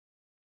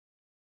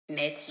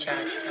Let's chat.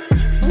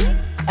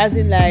 As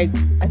in, like,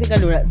 I think I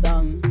know that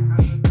song.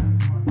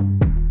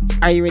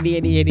 Are you ready?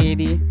 I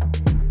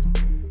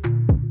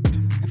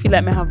feel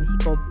like I have a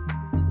hiccup.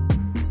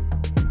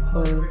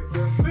 Oh.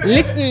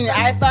 Listen,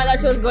 I thought that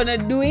she was gonna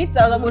do it, so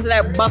I was supposed to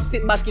like box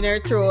it back in her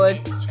throat.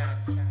 Let's chat.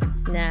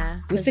 Nah,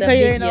 We it's stick a her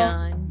here big now.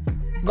 yawn.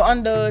 Go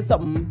under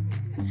something.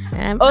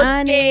 I'm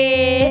on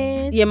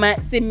Okay. it. You might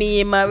see me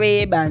in my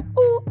Ray-Ban.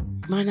 Ooh,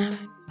 man, I'm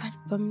bad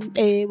from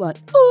day one.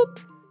 Ooh,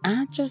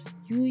 I trust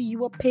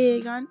you a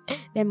pagan.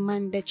 Them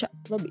man, they chat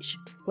rubbish.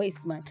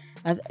 Waste man.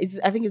 I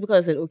think it's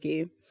because I said,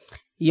 okay.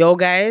 Yo,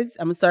 guys,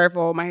 I'm sorry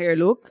for my hair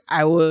look.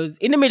 I was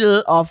in the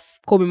middle of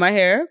combing my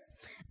hair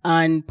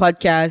and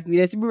podcast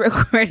needed to be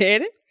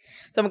recorded.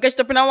 So I'm catched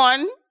up in a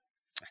one.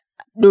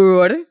 The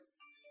road.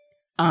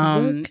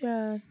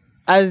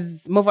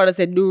 As my father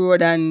said, do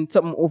road and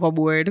something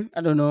overboard.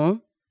 I don't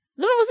know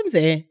what him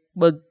say,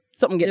 but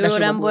something get The dashed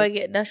road and overboard. boy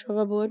get dashed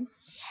overboard.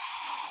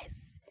 Yes.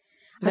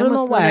 I don't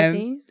know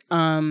why.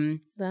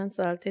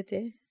 Dancehall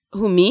tete.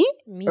 Who, me?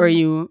 Or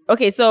you?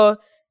 Okay, so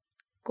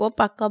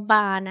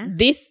Copacabana.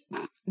 this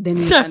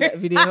Denise and that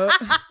video.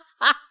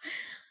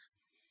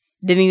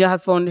 Denise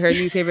has found her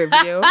new favorite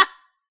video.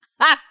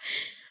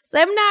 So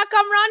him not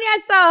come round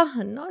here, so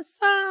no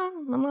sir. I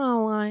don't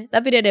know why.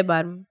 That video they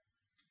bad.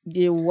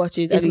 You watch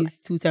it at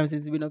least 2 times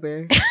since we've been up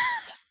here.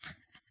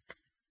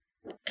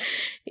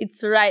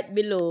 It's right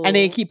below. And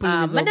then you keep pulling it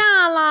I up. don't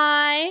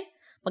lie.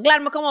 I'm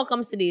glad my come out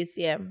comes to this,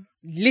 yeah.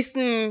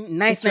 Listen,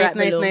 nice.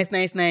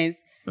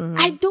 Mhm.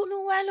 I don't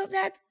know why I love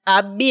that.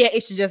 A beer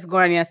is just go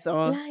on your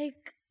song.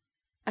 Like,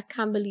 I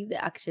can't believe they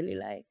actually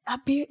like A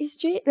beer is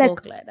straight.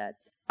 spoke like that.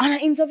 On an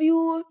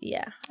interview.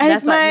 Yeah. And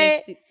That's it's what my-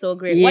 makes it so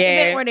great. What Yeah.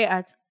 event were they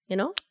at? You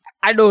know?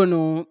 I don't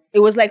know. It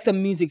was like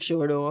some music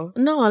show though.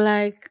 No,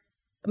 like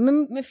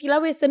me feel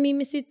always say me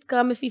miss it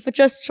because me feel for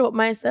just show up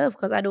myself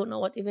because I don't know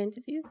what event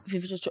it is. If you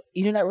just,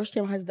 you know that Rush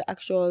Cam has the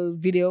actual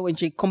video when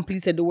she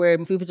completed the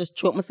word. If you just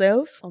choke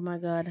myself. Oh my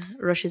god.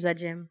 Rush is a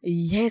gem.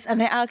 Yes,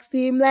 and I asked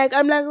him like,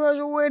 I'm like, Rush,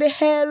 where the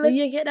hell Where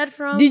you get that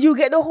from? did you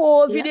get the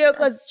whole You video? like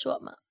Cause us show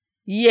up, man.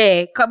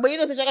 yeah, but you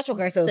know, she can choke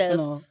herself, you Self.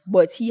 know.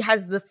 But he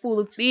has the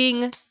full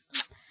thing.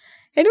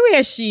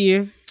 Anyway,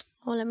 she.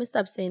 Oh, let me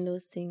stop saying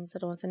those things. I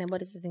don't want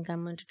anybody to think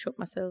I'm going to choke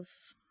myself.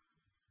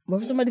 What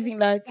would somebody think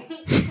that?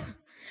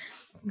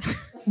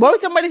 What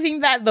would somebody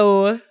think that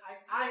though? I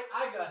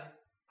got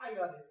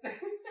it.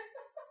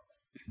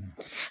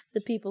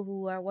 The people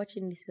who are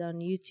watching this on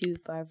YouTube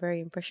are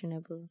very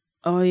impressionable.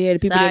 Oh yeah, the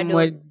people So I them don't-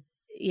 were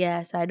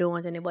Yes, I don't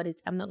want anybody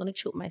I'm not going to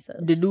choke myself.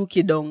 the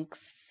dookie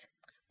donks.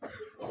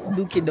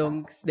 Dookie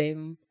donks,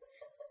 them.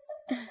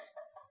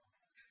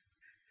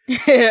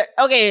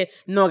 Okay,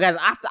 no guys,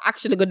 I have to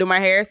actually go do my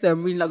hair, so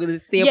I'm really not gonna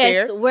stay up here.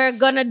 Yes, we're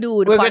going to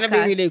do the We're podcast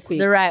gonna be really quick.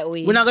 the right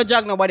way. We're not gonna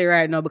drag nobody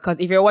right now because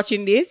if you're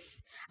watching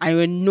this and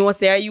you know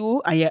say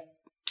you and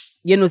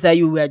you know say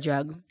you will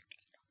drag.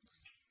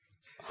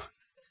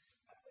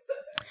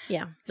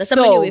 Yeah, that's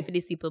So- a many way for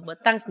these people,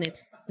 but thanks, Nate.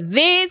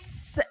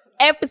 This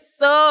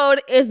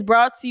episode is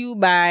brought to you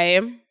by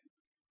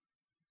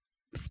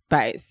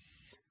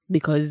Spice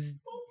because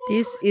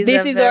This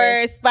is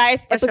our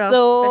Spice special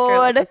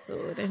episode.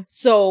 episode.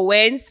 So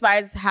when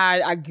Spice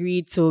had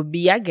agreed to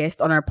be a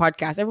guest on our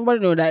podcast, everybody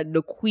know that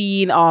the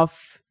queen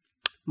of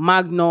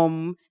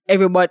Magnum,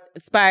 everybody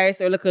Spice,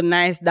 her little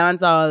nice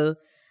dancehall.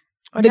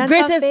 Or The dancehall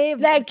greatest,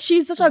 fave. like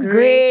she's such a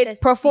great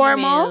Greatest performer.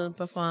 female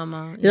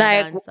performer in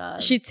Like dancehall.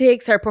 she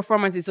takes her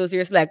performances so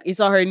serious. Like you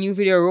saw her new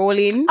video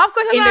rolling. Of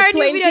course, in I the saw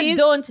her new 20s. video.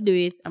 Don't do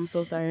it. I'm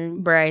so sorry.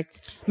 Bright.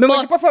 Remember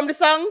when she But- performed the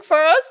song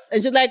for us?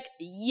 And she's like,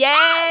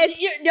 yes!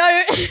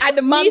 At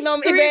the Magnum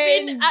Me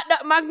screaming event. at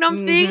that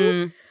Magnum thing.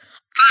 Mhm.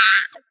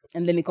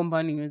 And then it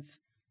continues.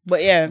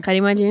 But yeah. Can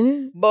you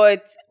imagine?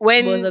 But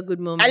when It was a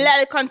good moment. I like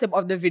the concept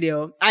of the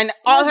video. And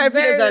all her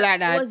videos are like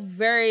that. It was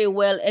very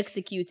well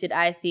executed,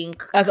 I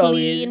think. As Clean,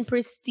 always.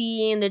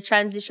 pristine. The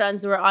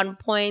transitions were on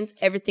point.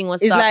 Everything was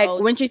It's thought like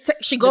out. when she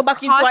go The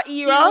back into her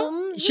era,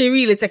 costumes. she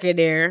really take it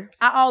there.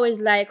 I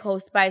always like how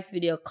Spice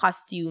video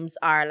costumes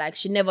are. Like,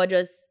 she never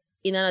just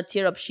in a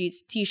tear-up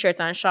t-shirt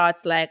and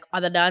shorts like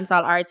other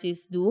dancehall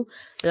artists do.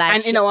 Like,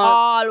 And she you know what?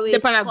 always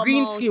Step on a come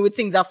green out- screen with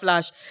things that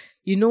flash.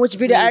 You know which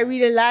video I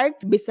really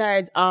liked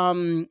besides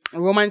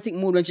Romantic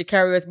Mood when she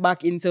carries us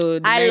back into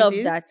the I love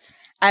 90s? that.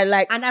 I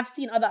like And I've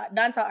seen other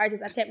dancehall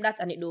artists attempt that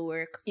and it don't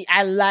work.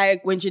 I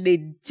like when she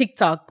did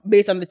TikTok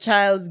based on the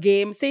child's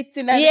game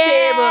sitting at the Yeah!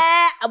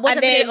 I watched And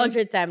the video then-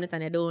 100 times,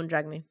 Natanya. Don't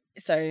drag me. table.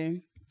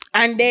 Sorry.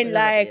 And then I love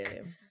like that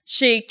video.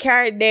 she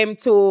carried them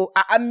to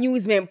an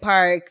amusement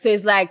park. So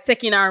it's like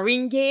taking a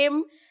ring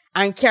game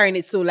and carrying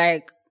it to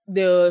like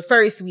the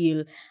Ferris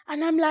wheel.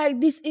 And I'm like,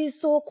 this is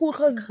so cool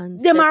because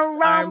Concepts them are are on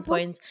ramp.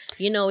 point.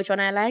 You know which one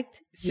I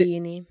liked? Si-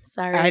 Genie.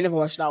 Sorry. I never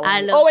watched that one.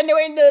 I Oh, loved- when they were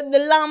in the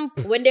lamp.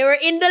 When they were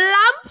in the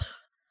lamp,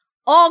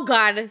 oh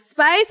God,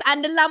 Spice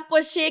and the lamp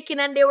was shaking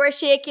and they were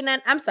shaking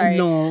and I'm sorry.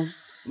 No.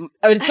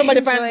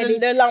 Somebody I found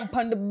enjoyed the it. lamp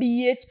on the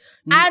beach.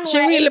 And she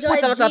I really put a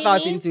enjoyed lot of thought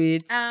Genie. into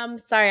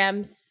it. Sorry,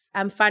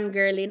 I'm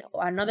fangirling.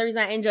 Another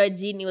reason I enjoyed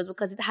Genie was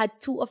because it had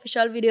 2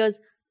 official videos.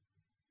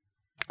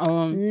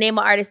 Name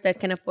an artist that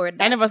can afford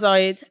that. I never saw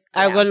it.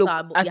 I Yeah, go look.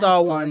 but I you saw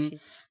have to one. watch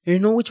it. You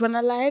know which one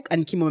I like?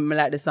 And Kim me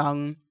like the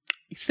song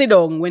 "Sit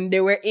Down" when they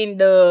were in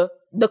the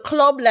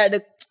club, like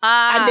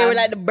and they were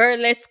like the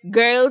burlesque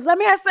girls. Let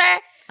me say.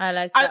 I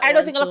like that. I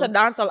don't think a lot of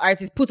dancehall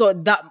artists put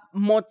out that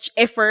much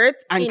effort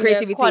and in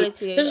creativity. the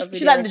quality So of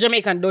she's like the videos.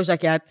 Jamaican Doja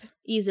Cat.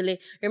 Easily.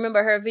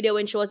 Remember her video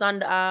when she was on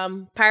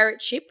the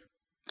pirate ship?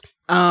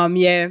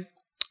 Yeah.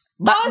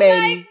 Back I was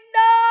then. like,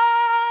 no!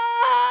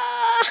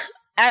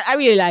 I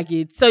really like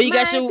it. So you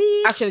guys should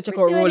Might actually check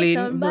be out pretty when it's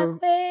Rolling. on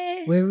back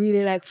way. We're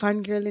really like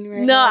fangirling right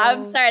No, now.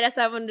 I'm sorry. That's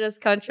how I'm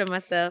just control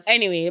myself.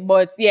 Anyway,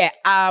 but yeah,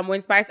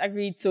 when Spice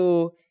agreed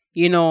to,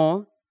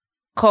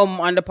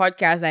 come on the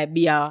podcast, like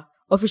be a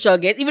official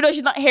guest, even though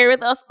she's not here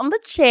with us on the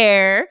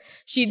chair,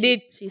 she's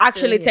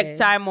actually still take here.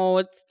 time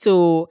out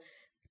to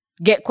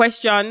get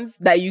questions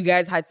that you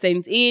guys had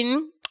sent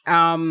in,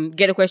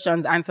 get the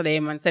questions, answer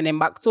them, and send them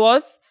back to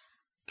us.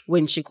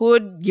 When she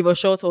could give a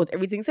shout out,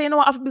 everything. So you know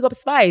what, I have to big up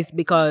Spice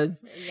because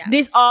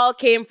this all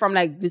came from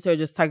like this or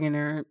just tagging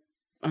her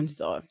and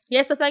so.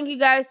 Yeah, so thank you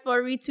guys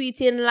for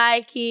retweeting,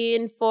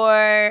 liking,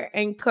 for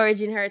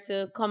encouraging her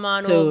to come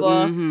on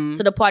over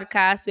to the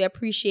podcast. We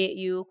appreciate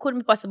you. Couldn't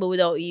be possible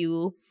without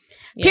you.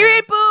 Yeah.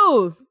 Period,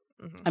 boo.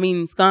 I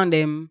mean, scan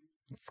them.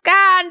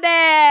 Scan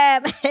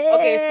them.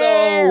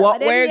 Okay, so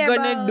what we're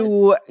gonna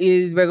do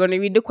is we're gonna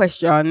read the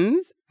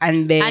questions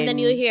and then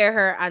you hear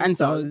her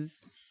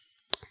answers.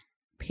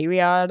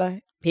 Period.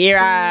 Okay,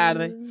 And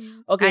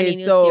then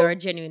you'll so see our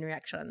genuine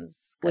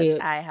reactions because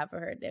wait. I haven't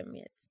heard them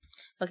yet.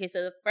 Okay,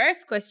 so the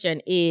first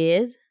question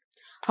is,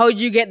 how did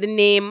you get the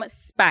name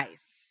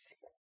Spice?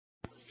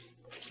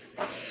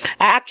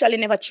 I actually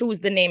never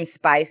chose the name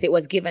Spice. It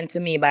was given to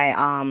me by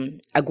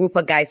a group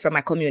of guys from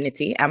my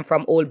community. I'm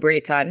from Old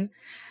Brayton.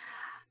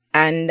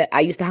 And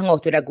I used to hang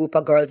out with a group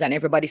of girls and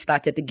everybody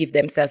started to give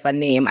themselves a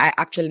name. I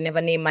actually never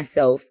named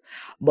myself,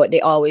 but they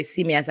always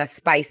see me as a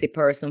spicy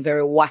person,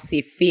 very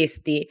wassy,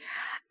 feisty.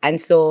 And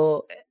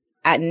so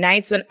at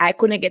nights when I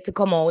couldn't get to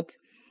come out,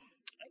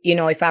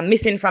 if I'm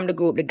missing from the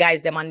group, the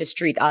guys them on the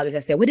street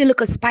always say, "Where they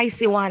look a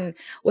spicy one?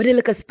 Where they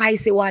look a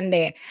spicy one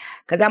there?"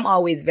 Because I'm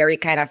always very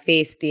kind of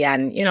feisty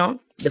and,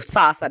 the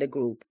sauce of the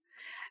group.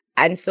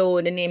 And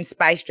so the name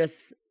Spice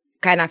just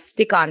kind of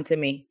stick on to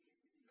me.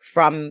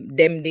 From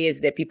them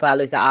days that people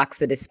always ask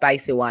for the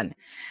spicy one.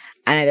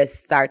 And I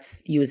just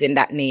starts using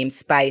that name,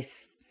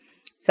 Spice.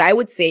 So I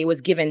would say it was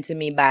given to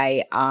me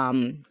by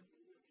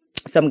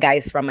some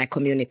guys from my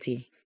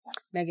community.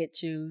 May I get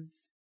choose?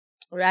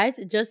 right?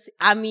 Just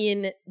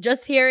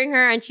hearing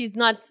her and she's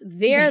not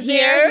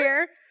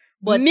there.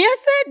 But me, I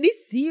said this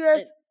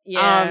serious.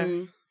 Yeah.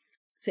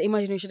 So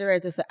imagine you should have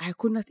read this. I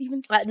could not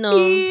even no.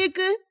 speak.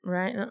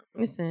 Right? No.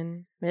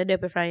 Listen, I did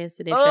it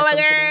yesterday. Oh my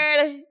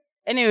god.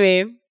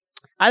 Anyway,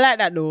 I like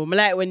that though. I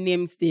like when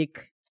names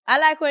stick. I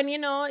like when,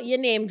 your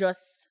name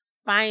just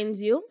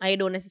finds you and you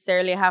don't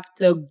necessarily have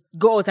to So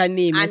go out and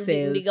name and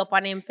yourself. dig up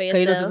a name for Because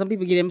yourself. some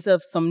people give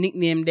themselves some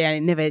nickname there and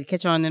it never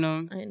catch on, It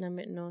don't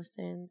make no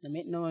sense. They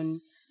make no one.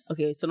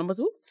 Okay, so number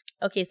 2.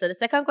 Okay, so the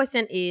second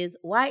question is,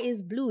 why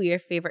is blue your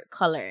favorite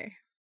color?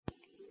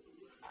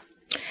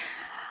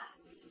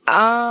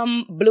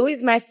 Blue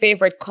is my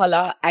favorite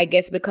color, I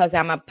guess, because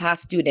I'm a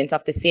past student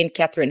of the St.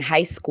 Catherine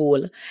High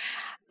School.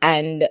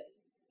 And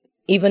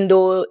even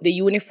though the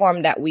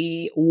uniform that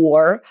we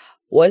wore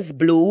was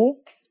blue,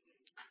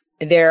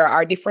 there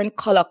are different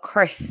color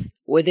crests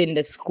within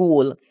the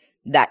school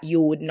that you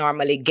would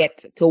normally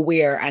get to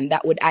wear, and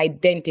that would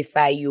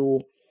identify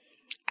you,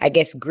 I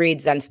guess,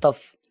 grades and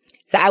stuff.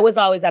 So I was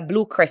always a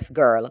blue crest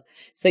girl.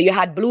 So you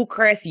had blue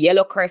crest,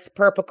 yellow crest,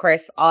 purple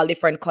crest, all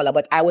different color,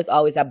 but I was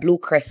always a blue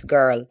crest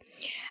girl.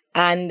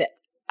 And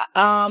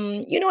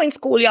in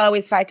school, you're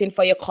always fighting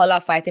for your color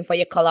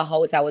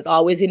house. I was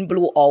always in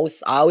blue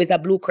house, always a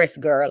blue crest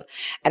girl.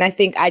 And I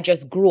think I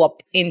just grew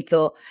up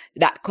into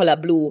that color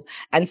blue.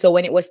 And so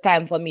when it was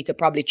time for me to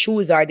probably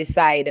choose or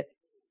decide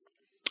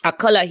a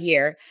color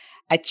here,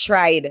 I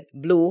tried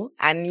blue.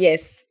 And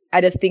yes,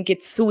 I just think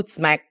it suits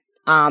my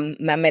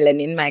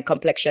melanin, my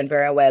complexion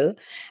very well.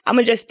 I'm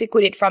gonna just stick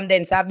with it from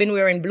then. So I've been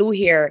wearing blue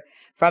here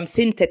from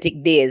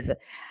synthetic days.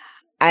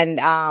 And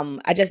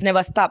I just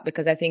never stopped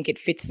because I think it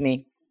fits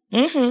me.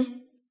 Mm-hmm.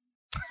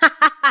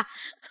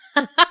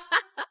 I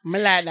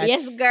like that.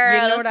 Yes, girl.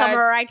 You know Come that-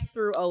 right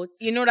throughout.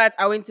 You know that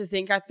I went to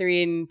St.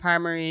 Catherine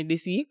Primary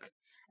this week,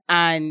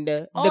 and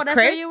Oh, the that's crest,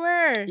 where you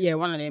were. yeah,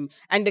 one of them,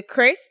 and the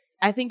crest,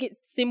 I think it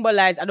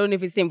symbolized. I don't know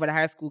if it's same for the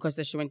high school because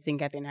she went to St.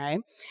 Catherine High,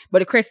 but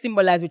the crest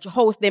symbolized which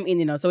house them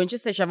in. So when she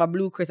said she have a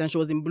blue crest and she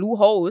was in blue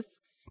house,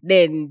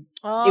 then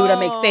it would have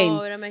make sense.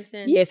 It would have make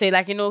sense. Yeah, so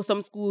like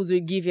some schools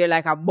would give you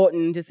like a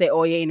button to say,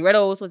 oh yeah, in red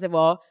house,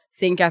 whatever.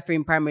 St.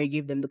 Catherine Primary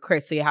give them the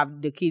crest. So you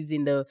have the kids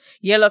in the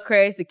yellow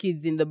crest, the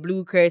kids in the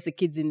blue crest, the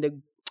kids in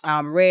the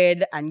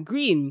red and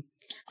green.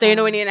 So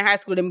when you're in high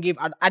school, them give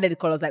added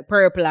colors like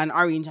purple and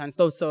orange and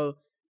stuff. So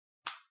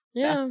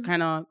that's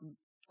kind of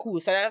cool.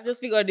 So I just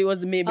figured it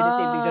was maybe the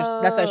same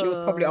thing. That's why she was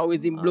probably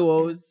always in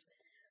blue house.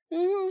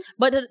 Mm-hmm.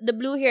 But the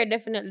blue hair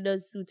definitely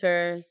does suit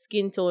her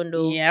skin tone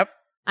though. Yep.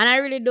 And I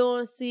really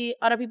don't see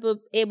other people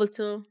able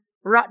to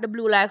rock the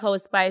blue like how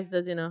Spice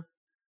does, you know.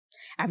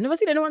 I've never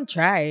seen anyone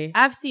try.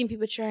 I've seen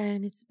people try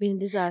and it's been a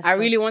disaster. I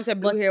really wanted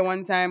blue But- hair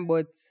one time,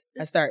 but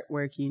I start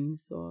working,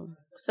 so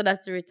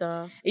that threw it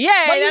off.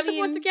 yeah. But I you're mean,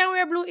 supposed to can't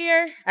wear blue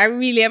hair. I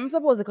really am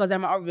supposed to, because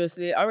I'm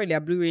obviously already a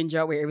blue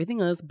ranger. Wear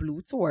everything else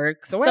blue to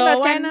work. So,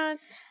 Why not?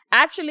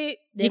 Actually,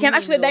 They you can mean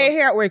actually dye though. your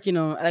hair at work. You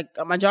know, like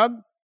at my job,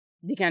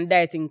 they can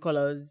dye it in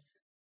colors.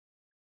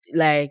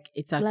 Like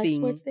it's a Like thing.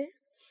 sports day?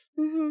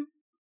 Mm-hmm.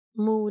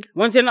 Mood.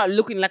 Once you're not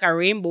looking like a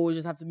rainbow, you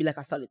just have to be like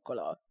a solid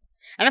color.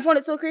 And I found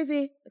it so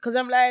crazy because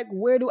I'm like,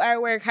 where do I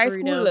work? High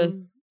school?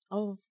 Freedom.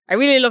 Oh. I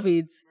really love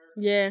it.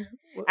 Yeah.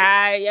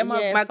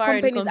 My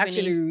foreign company is company.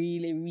 actually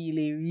really,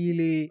 really,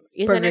 really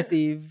Isn't it?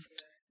 progressive.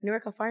 You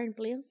work a foreign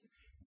place?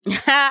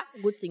 All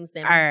Good things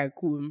then. right,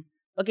 cool.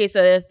 Okay,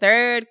 so the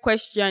third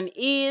question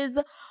is,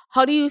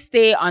 how do you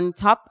stay on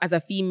top as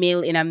a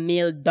female in a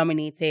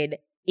male-dominated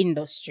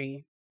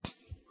industry?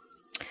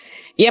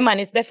 Yeah, man,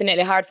 it's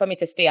definitely hard for me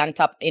to stay on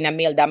top in a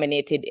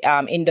male-dominated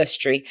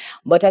industry.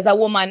 But as a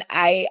woman,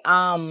 I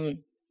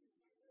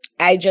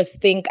just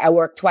think I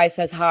work twice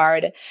as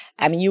hard.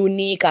 I'm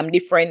unique. I'm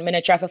different. I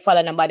try to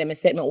follow nobody. I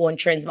set my own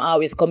trends. I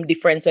always come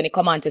different. So when I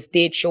come on to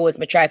stage shows,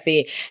 I try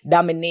to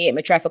dominate.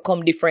 I try to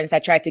come different. I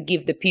try to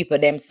give the people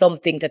them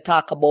something to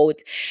talk about.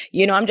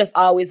 You know, I'm just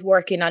always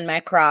working on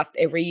my craft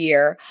every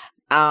year.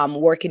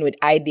 Working with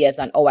ideas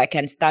on how I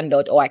can stand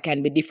out, how I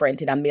can be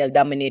different in a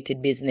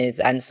male-dominated business.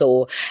 And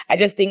so I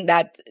just think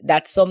that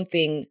that's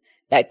something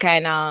that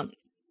kind of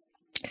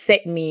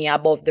set me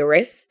above the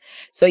rest.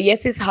 So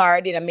yes, it's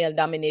hard in a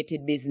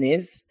male-dominated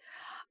business,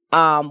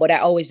 but I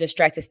always just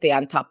try to stay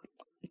on top,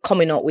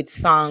 coming up with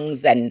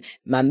songs, and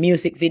my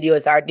music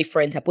videos are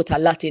different. I put a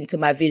lot into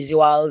my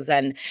visuals,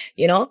 and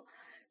you know,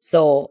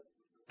 so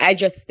I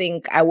just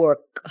think I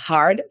work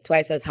hard,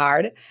 twice as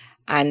hard,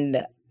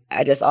 and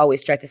I just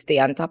always try to stay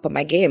on top of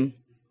my game.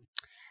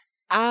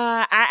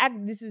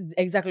 This is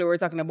exactly what we were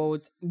talking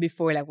about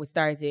before, like we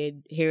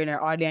started hearing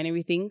our audio and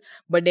everything.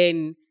 But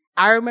then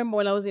I remember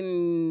when I was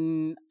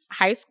in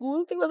high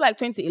school, I think it was like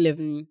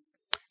 2011,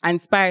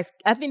 and Spice,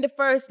 I think the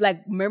first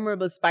like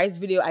memorable Spice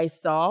video I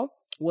saw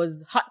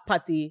was Hot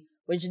Patty,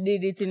 when she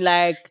did it in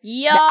like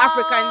the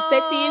African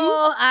setting.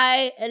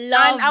 I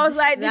love. And I was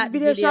like, this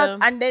video shot,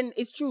 and then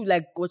it's true,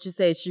 like what you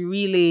said, she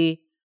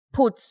really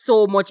put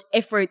so much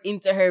effort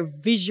into her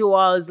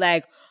visuals.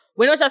 Like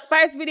when you watch a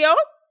Spice video,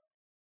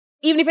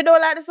 even if you don't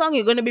like the song,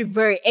 you're gonna be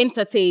very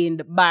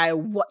entertained by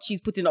what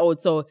she's putting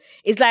out. So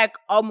it's like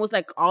almost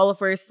like all of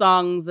her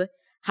songs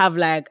have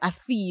like a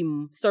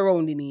theme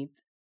surrounding it.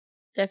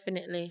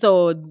 Definitely.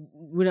 So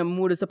when I'm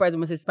more surprised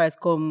when I say Spice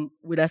come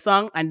with a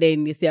song and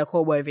then you see a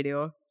cowboy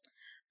video.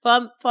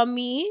 For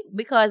me,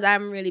 because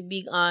I'm really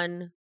big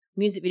on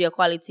music video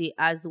quality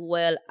as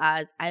well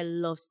as I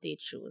love stage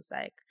shows.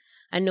 Like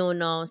I know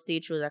now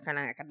stage shows are kind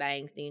of like a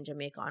dying thing in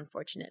Jamaica,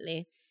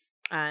 unfortunately.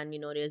 And, you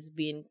know, there's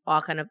been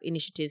all kind of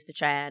initiatives to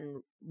try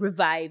and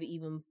revive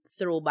even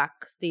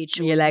throwback stage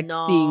shows. Yeah, like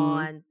now, Sting.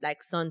 and like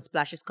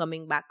Sunsplash is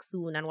coming back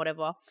soon and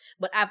whatever.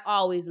 But I've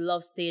always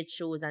loved stage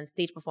shows and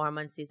stage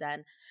performances.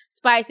 And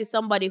Spice is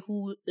somebody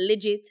who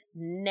legit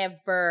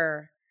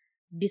never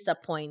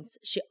disappoints.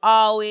 She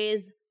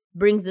always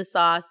brings the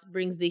sauce,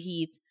 brings the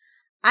heat.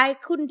 I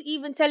couldn't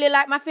even tell you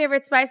like my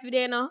favorite Spice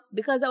video, you know,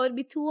 because that would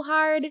be too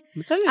hard.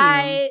 I'm telling you.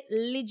 I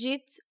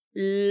legit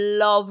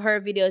love her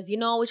videos. You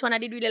know which one I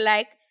did really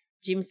like?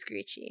 Jim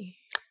Screechy.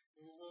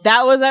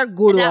 That was a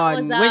good That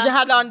one. was When a she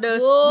had on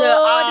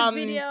good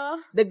video.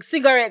 the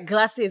cigarette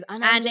glasses.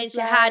 And Then she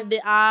had the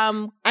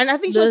And I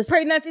think she was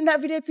pregnant in that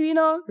video too, you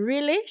know?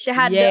 Really? She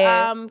had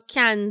the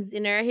cans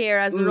in her hair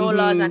as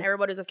rollers, and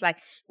everybody was just like,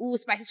 ooh,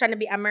 Spice is trying to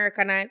be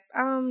Americanized.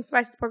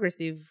 Spice is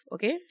progressive,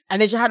 okay?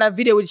 And then she had a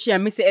video with she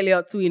and Missy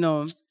Elliott too, you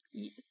know?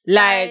 Spice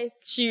Like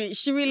she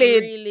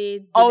really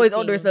do always the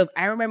out thing. herself.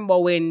 I remember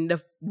when the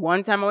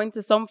one time I went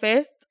to some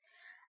fest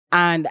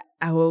and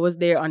I was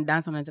there on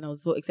Dancehall and I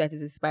was so excited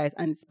to see Spice,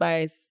 and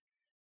Spice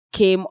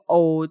came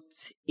out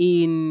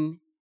in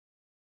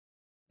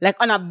like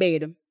on a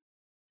bed.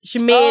 She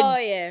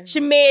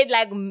made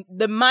like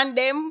the man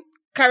them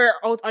carry her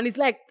out on this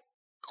like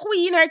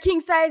queen or king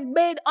size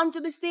bed onto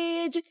the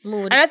stage.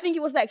 Mood. And I think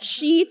it was like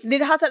sheets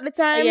did hot at the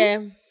time. Yeah.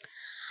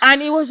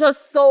 And it was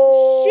just so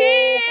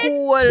Shit.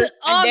 cool. And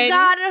Oh then,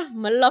 God.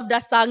 I love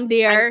that song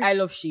there. and I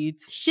love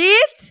sheets.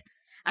 Shit.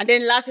 And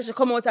then last year she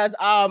come out as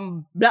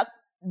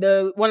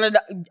one of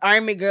the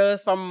army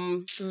girls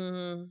from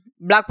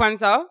Black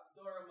Panther.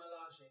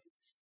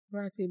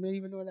 Right, you don't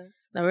even know that.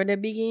 Now we're the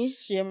biggie.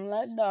 Shame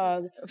like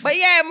dog. But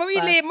yeah,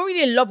 I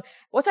really love.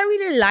 What I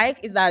really like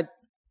is that,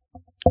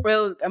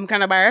 well, I'm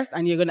kind of biased,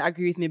 and you're gonna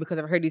agree with me because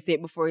I've heard you say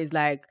it before. Is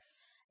like,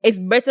 it's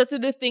better to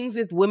do things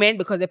with women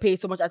because they pay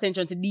so much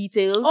attention to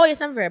details. Oh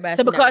yes, I'm very biased.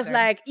 So because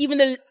like if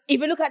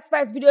you look at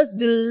Spice videos,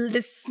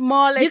 the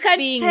smallest you can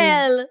things,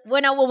 tell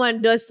when a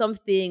woman does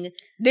something.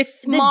 the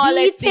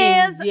smallest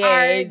details things,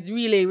 are it's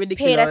really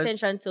ridiculous. Paid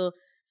attention to.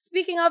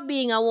 Speaking of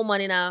being a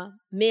woman in a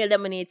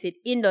male-dominated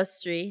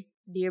industry,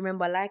 do you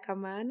remember Like a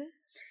Man?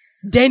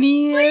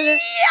 Daniel. Yo,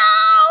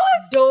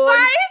 Don't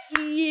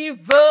Spice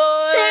even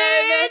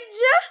change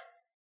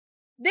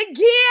the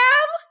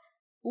game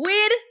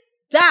with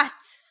that.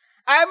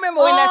 I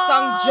remember when that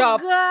song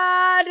dropped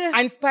God.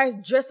 and Spice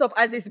dressed up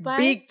as this Spice?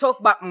 big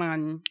tough back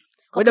man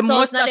with the Couple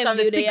toes, not mustache them and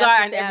the view, they cigar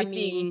have and to say, I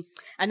everything. mean.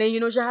 And then, you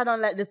know, she had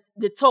on like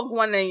the tug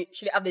one and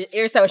she did have the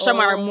hairstyle with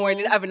Shamara Oh. Moore.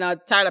 They did having a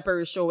Tyler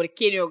Perry show with a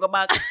kid, you know, go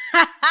back.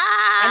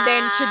 And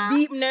then she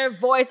deepened her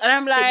voice. And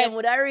I'm Take like, them,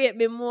 would I rate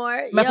me more?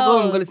 I forgot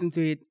I'm going to listen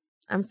to it.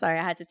 I'm sorry,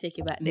 I had to take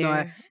you back there.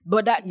 No,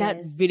 but that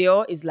Yes.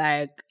 video is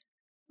like,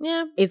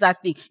 Yeah. it's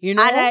that thing. You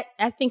know, And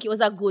I think it was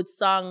a good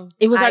song.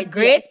 it was a idea,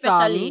 great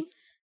especially song.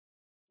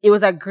 It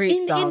was a great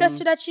in song. the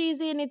industry that she's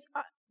in. It's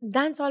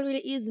dancehall really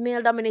is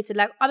male dominated.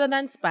 Like other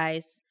than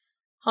Spice,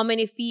 how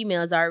many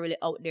females are really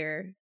out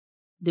there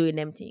doing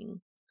them thing?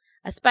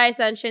 A Spice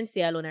and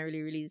Shensi alone are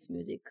really release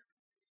music.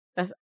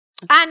 That's-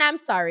 And I'm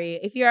sorry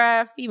if you're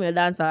a female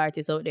dancehall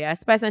artist out there. A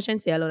Spice and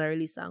Shensi alone are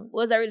release song.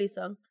 What was a release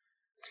song?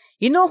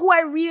 You know who I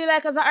really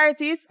like as an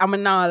artist? I'm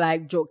now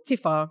like joke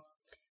Tifa.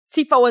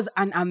 Tifa was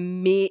an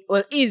amazing,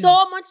 well, is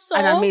So much so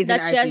an amazing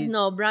that she has artist.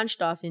 now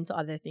branched off into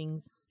other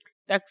things.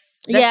 That's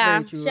Yeah,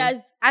 very true. she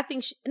has. I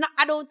think no,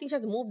 I don't think she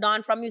has moved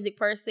on from music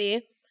per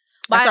se.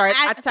 That's all right.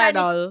 I At find it-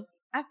 Tidal.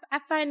 I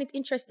find it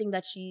interesting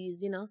that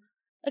she's,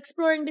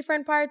 exploring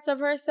different parts of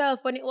herself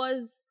when it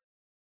was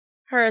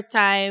her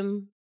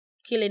time,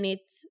 killing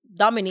it,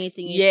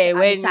 dominating it. Yeah, at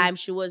when- the time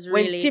she was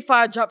When really,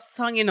 Tifa dropped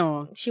song, you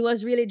know. she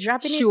was really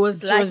dropping she it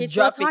was like it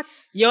dropping. was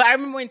hot. Yo, I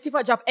remember when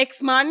Tifa dropped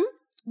X-Man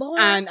But hold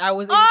on. and I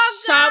was in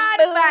Oh God,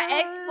 shambles. my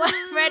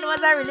ex-boyfriend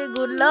was a really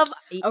good love.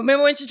 I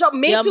remember when she dropped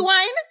Matey Yeah,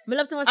 Wine Me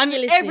love too much and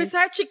carelessness. every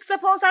side chick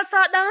supposed to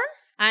start dance.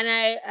 And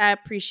I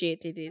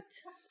appreciated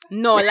it.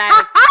 No, like,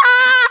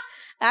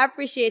 I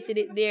appreciated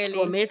it dearly.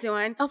 oh, Matey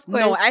Wine. Of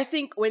No, course. I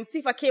think when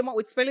Tifa came up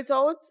with Spell It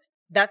Out,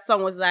 that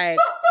song was like,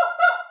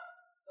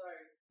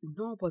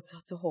 no, but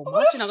to home.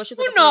 Martin, I got shit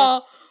out of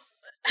No.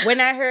 place.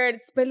 When I heard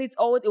Spell It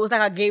Out, it was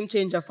like a game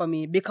changer for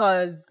me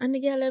because And the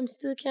girl them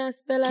still can't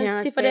spell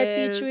Can't as Tifa that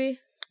spell. teach we.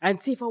 and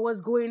Tifa was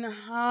going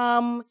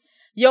ham.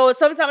 Yo,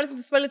 sometimes I listen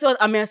to Spell It Out,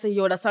 I mean, I say,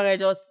 yo, that song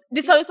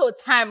this song is so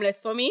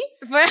timeless for me.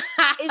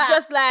 It's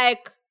just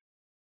like,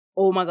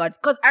 oh my God.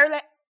 Because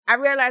I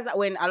realize that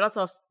when a lot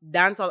of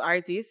dancehall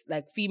artists,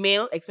 like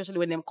female, especially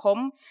when them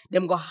come,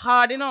 them go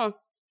hard,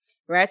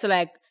 right? So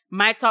like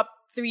my top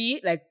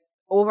 3, like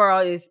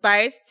overall is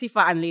Spice,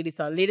 Tifa, and Lady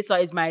Saw. Lady Saw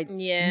is my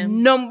Yeah.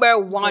 number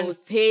 1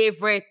 Goat.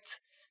 favorite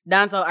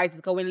dancehall artist.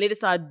 Because when Lady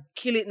Saw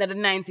kill it in the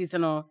 90s,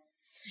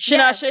 she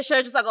Yeah. she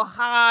just like go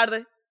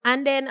hard.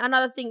 And then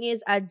another thing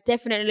is, I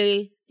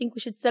definitely think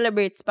we should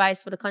celebrate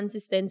Spice for the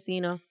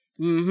consistency,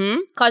 Mm-hmm.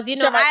 Because,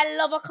 Sure, but- I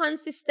love a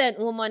consistent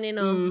woman,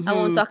 I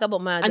won't talk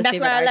about my And that's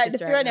why I like the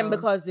 3 right of them now.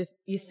 because if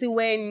you see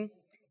when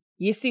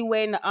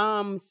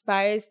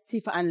Spice,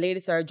 Tifa, and Lady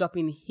Saw are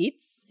dropping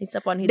hits, Hits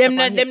upon hits them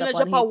upon not hits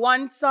drop upon a hits.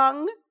 one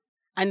song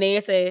and then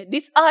you say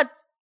this art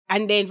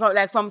and then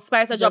from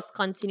Spice I drop Just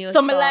continuous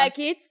some sauce. like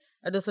it.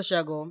 I just so she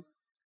go.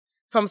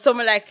 From some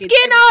like it. Skin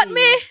out everything.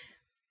 me.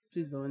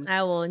 Please don't.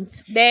 I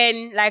won't.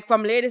 Then like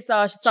from Lady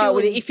Star she start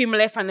with Tune. the if him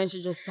left and then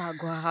she just start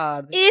go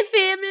hard. If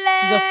him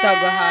left, Just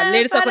start go hard.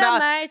 Lady Star could have-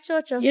 my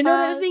church of You know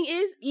the hearts. thing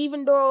is,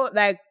 even though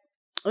like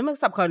let me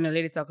stop calling her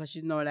Lady Star because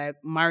she's not like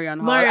Marion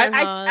Hall. Marion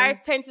I, Hall. I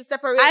tend to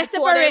separate I the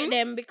two of separate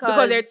them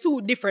because they're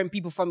 2 different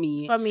people for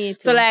me. For me too.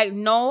 So like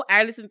no,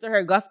 I listen to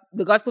her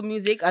the gospel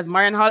music as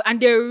Marion Hall, and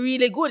they're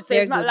really good. So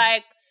They're it's not good.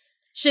 like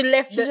she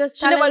left. She's just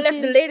she never left the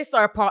talented. Lady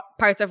Star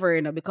part of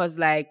her, because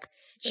like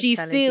Just she's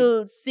talented.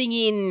 still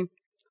singing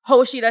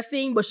how she does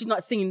sing, but she's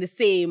not singing the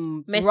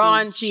same Message.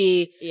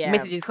 raunchy Yeah.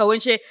 messages. Because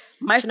when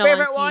my She not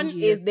favorite want one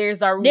teen is Jesus.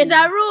 There's a Room. There's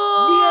a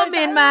room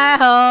There's in a my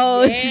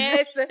house.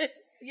 Yes.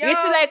 Yo. You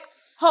see, like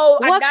how a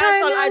What dancehall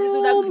kind of attitude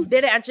that room?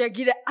 did it and she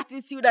give the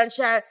attitude and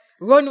she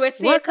run with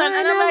What Satan. kind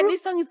And I'm of like, room?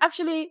 this song is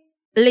actually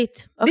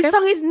Lit. Okay. this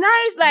song is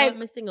nice. Like Let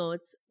me sing out.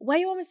 Why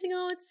you want me sing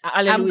out?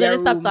 Hallelujah I'm gonna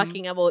stop Room.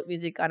 talking about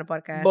music on the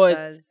podcast But,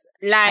 because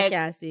I like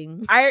can't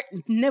sing. I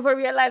never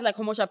realized like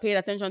how much I paid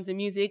attention to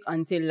music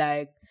until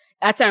like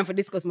at time for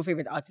discuss my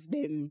favorite artist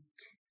them.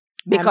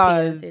 I'm paying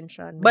Because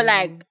attention, but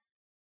man. like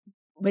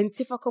when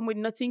Tifa come with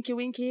Nothing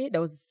Winky, that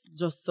was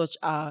just such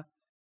a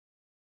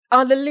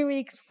all the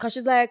lyrics, cause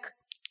she's like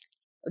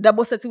the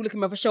boss said to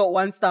looking for shout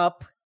one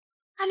stop.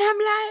 And I'm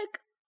like,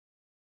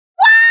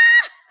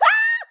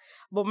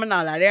 but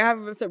manala, there have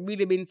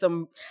really been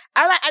some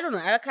I don't know,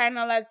 I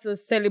kinda like to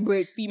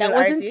celebrate female that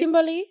wasn't artists.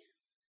 Timberlake.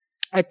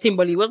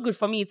 Timberlake was good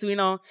for me too,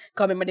 Cause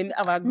remember them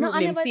have a group I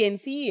named never-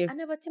 TNT. I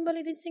never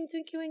Timberlake didn't sing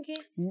Twinkie Winkie.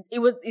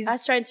 It's I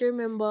was trying to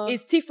remember.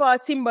 It's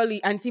Tifa,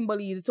 Timberlake, and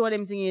Timberlake. The 2 of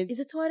them singing. Is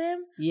it two of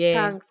them?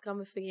 Yeah. Thanks, can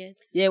we forget?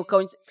 Yeah,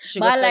 because she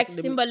But I got like stuck to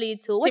the-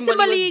 Timberlake too. What Timberlake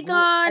was Timberlake good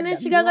gone?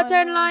 at She that. got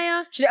turn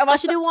liar. She didn't have a But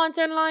she didn't want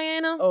turn liar,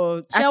 you know?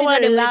 Oh, She I had one of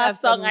think the them when they have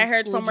last song some I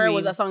heard from school her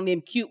was dream. a song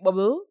named Cute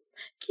Bubble.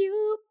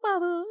 Cute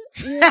Bubble.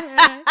 Yeah.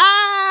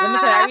 Let me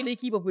tell you, I really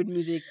keep up with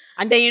music.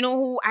 And then you know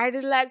who I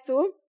did like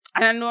too?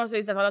 And I know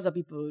that a lot of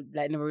people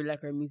like never really like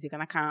her music,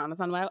 and I can't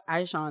understand why.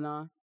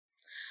 Aishana.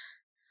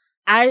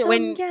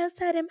 Some girls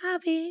say them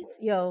have it.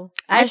 Yo,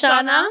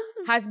 Ashana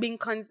has been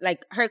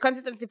her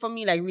consistency for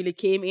me like really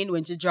came in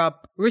when she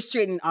dropped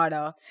Restraining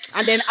Order,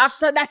 and then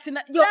after that, I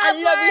love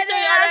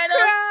Restraining Order.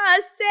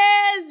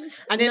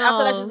 Crosses. And then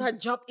after that, she had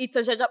dropped it,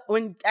 and she dropped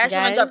when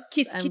Ashana dropped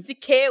Kiss Kitty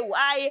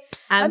KY.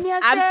 I'm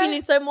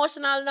feeling so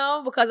emotional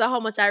now because of how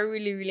much I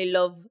really, really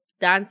love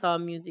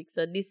dancehall music.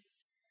 So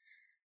this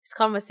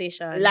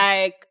conversation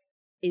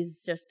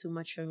is just too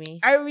much for me.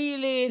 I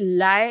really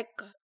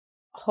like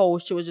how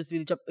she was just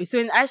really dropped. So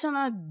when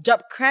Ashana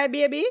dropped Cry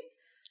Baby,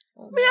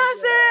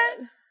 I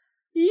said,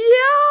 yo!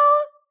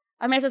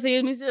 I say,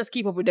 you need to just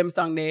keep up with them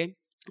song there.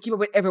 Keep up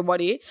with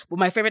everybody. But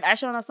my favorite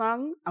Ashana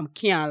song, I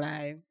can't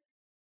lie,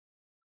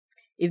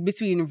 is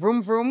between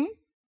Vroom Vroom,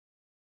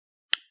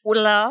 Ooh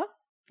La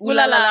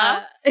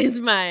La is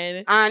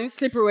mine. and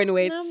Slippery When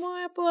Wet. No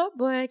more poor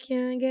boy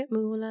can't get me.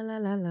 Ooh la la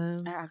la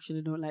la. I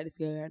actually don't like this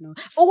girl right now.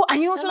 Oh,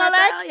 and you know what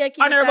I like?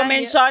 Honorable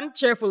mention,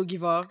 Cheerful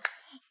Giver.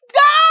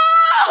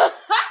 Go!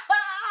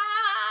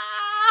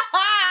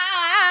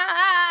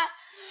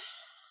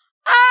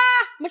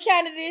 My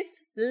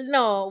candidates,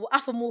 no, I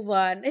have to move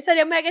on. It's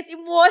a make it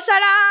emotional.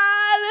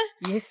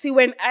 You see,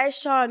 when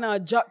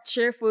Ashana dropped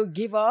Cheerful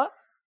Giver,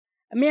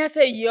 I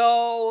say,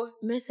 yo.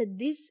 I said,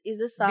 this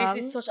is a song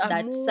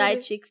that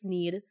side chicks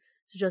need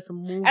to just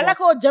move I like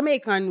how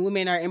Jamaican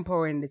women are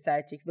empowering the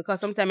side chicks because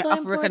sometimes I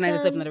have to recognize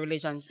yourself in the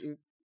relationship.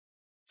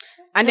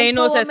 And then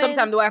say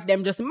sometimes the wife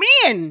them just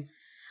mean.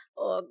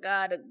 Oh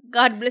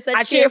God bless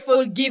a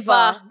cheerful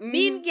giver.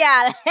 Mean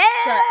girl.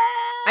 Hey!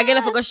 Again,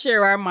 I forgot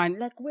share our man.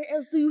 Like, where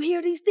else do you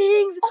hear these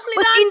things? Only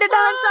but in the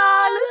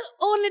dancehall.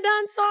 Only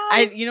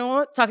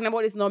dancehall. Talking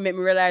about this now made me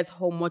realize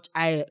how much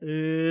I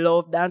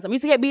love dancehall. I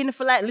used to get being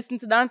for listening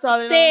to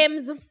dancehall.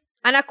 Sames.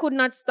 And I could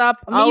not stop.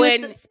 Me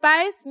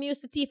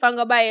used to thief and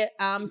go buy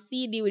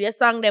CD with your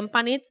song them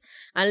pan it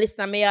and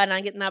listen to me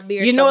and get in a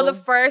beer. You know the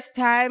first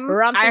time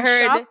I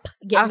heard shop,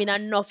 get me in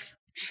enough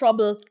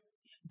trouble.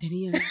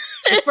 The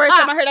first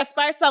time I heard a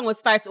Spice song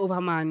was Fights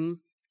Over Man.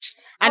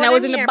 And I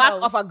was in the back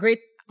of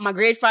my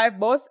grade 5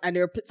 bus and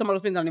there were someone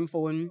was playing on them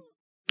phone.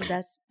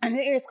 And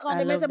the ears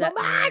calling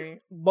me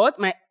But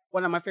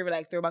one of my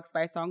favorite throwback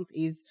Spice songs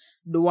is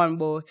the one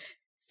boy.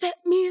 Set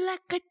me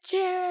like a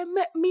chair,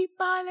 make me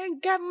fall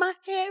and grab my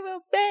hair,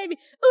 baby.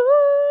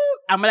 Ooh.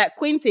 I'm like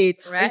Quintet.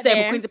 Right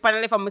there. Quintet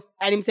panel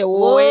and him say,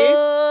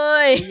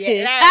 "Oi."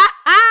 Yeah.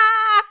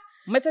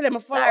 I tell them I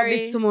follow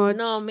this too much.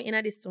 No, me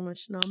in this too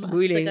much. No,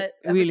 really. I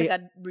take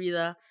a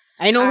breather.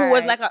 I know who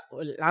was like a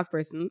last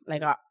person,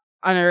 like a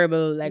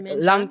honorable, like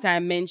long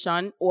time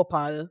mention.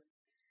 Opal.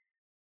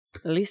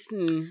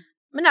 Listen.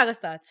 I'm not gonna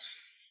start.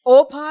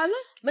 Opal?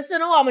 I still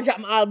know I'm gonna drop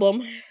my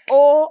album.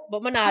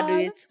 But I'm not do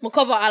it. My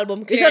cover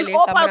album clearly.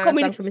 Opal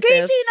coming.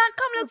 Skinny not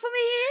come look for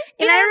me.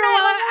 In a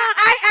row.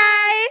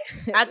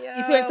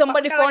 You see when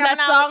somebody found that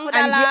song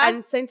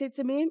and sent it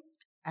to me,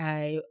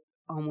 I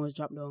almost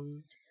dropped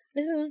down.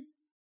 Listen.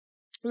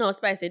 No,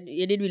 Spicy,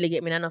 you did really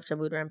get me in enough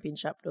trouble with Ramping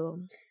Shop though.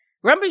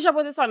 Ramping Shop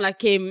was the song that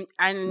came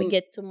and we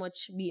get too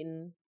much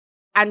beaten.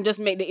 And just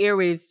make the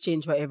airways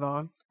change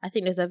forever. I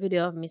think there's a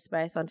video of Miss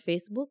Spice on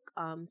Facebook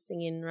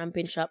singing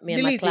Ramping Shop, me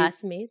and my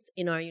classmate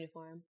in our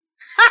uniform.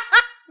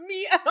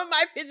 Me and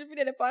my page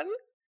video the fun.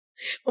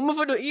 I'm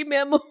going to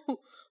email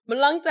my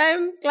long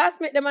time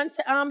classmate them and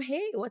say,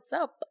 hey, what's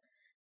up?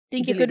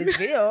 Think you could this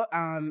video?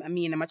 I'm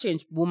a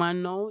changed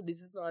woman now.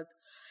 This is not.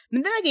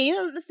 And then again, you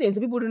know the same,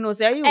 so people don't know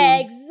say are you.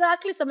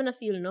 Exactly, so I'm gonna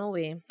feel no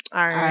way.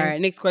 All right,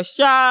 next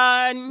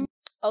question.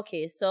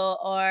 Okay, so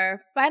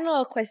our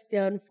final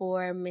question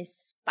for Miss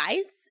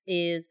Spice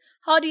is: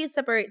 how do you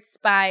separate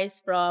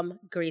Spice from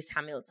Grace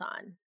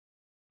Hamilton?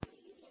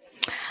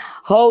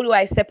 How do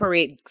I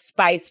separate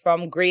Spice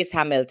from Grace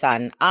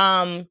Hamilton?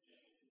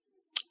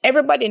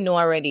 Everybody know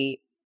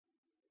already.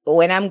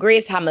 When I'm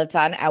Grace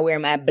Hamilton, I wear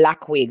my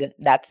black wig.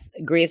 That's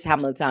Grace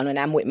Hamilton. When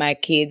I'm with my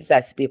kids, I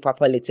speak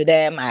properly to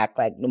them. I act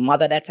like the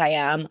mother that I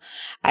am.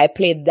 I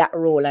played that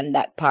role and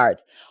that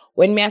part.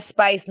 When me a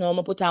Spice now,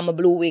 I put on my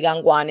blue wig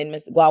and go on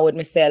with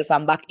myself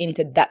and back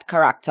into that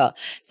character.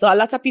 So a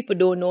lot of people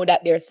don't know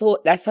that there's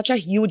such a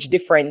huge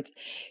difference.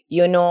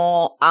 You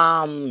know,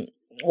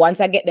 once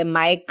I get the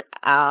mic,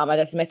 I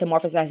just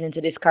metamorphosize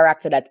into this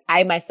character that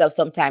I myself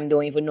sometimes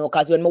don't even know.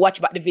 Because when I watch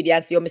back the video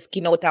and see how my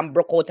skin out and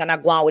broke out and I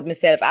go on with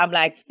myself, I'm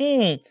like,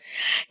 you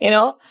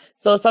know.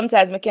 So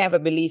sometimes I can't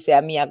even believe say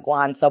me I go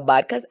on so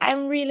bad because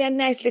I'm really a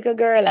nice little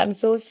girl. I'm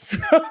so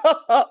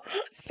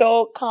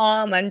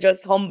calm and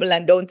just humble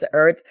and down to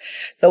earth.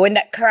 So when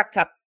that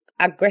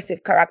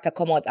aggressive character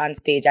come out on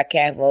stage, I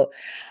can't even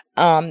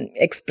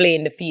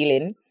explain the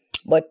feeling.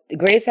 But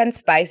Grace and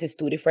Spice is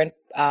two different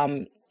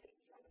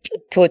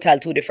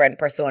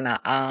persona.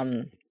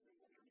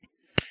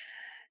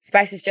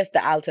 Spice is just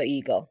the alter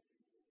ego,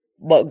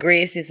 but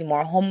Grace is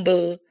more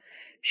humble,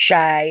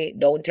 shy,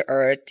 down to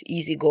earth,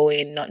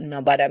 easygoing, nothing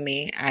no bother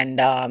me. And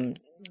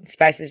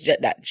Spice is just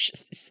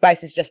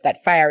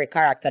that fiery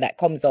character that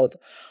comes out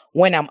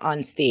when I'm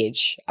on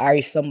stage or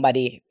if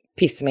somebody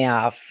piss me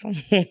off.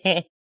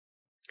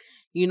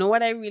 You know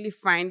what I really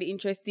find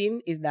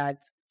interesting is that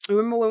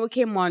remember when we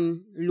came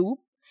on Loop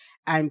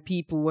and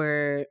we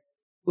were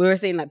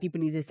saying that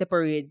people need to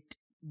separate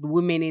the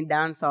women in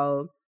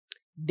dancehall,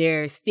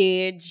 their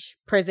stage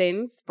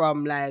presence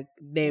from like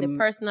The them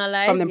personal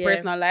life. from them yeah.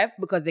 personal life,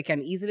 because they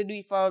can easily do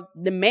it for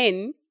the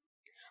men,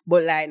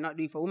 but like not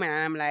do it for women.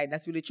 And I'm like,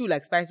 that's really true.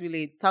 Like Spice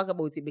really talk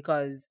about it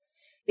because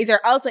it's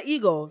her alter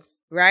ego,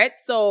 right?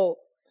 So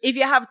if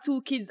you have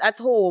 2 kids at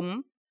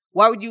home,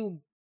 why would you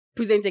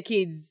present your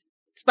kids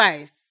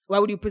Spice? Why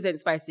would you present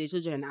Spice to your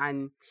children?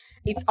 And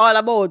it's all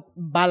about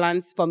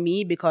balance for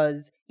me,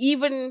 because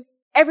even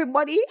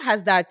everybody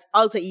has that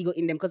alter ego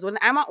in them. Because when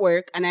I'm at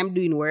work and I'm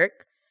doing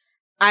work,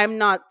 I'm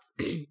not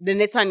the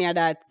Netanya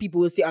that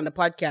people will see on the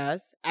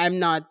podcast. I'm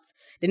not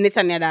the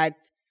Netanya that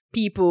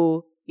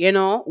people,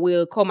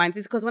 will comment.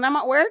 Because when I'm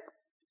at work,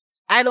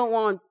 I don't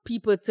want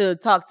people to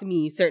talk to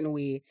me a certain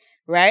way,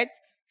 right?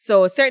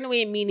 So a certain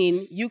way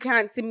meaning you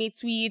can't see me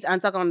tweet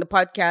and talk on the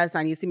podcast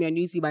and you see me on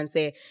YouTube and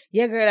say,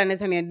 yeah, girl, and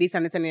Netanya this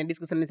and Netanya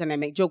this, and Netanya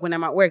make joke when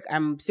I'm at work.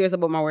 I'm serious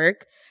about my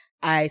work.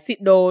 I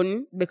sit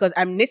down because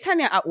I'm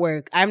Netanya at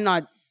work. I'm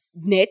not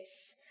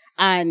Nets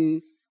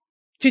and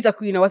Twitter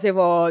queen or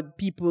whatever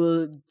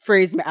people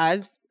phrase me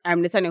as.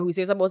 I'm Netanya who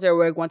says about her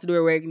work, want to do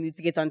her work, need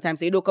to get on time.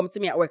 So you don't come to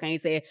me at work and you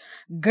say,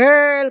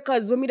 girl,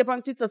 because when we up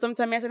on Twitter,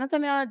 sometimes I say,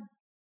 Netanya,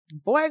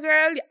 boy,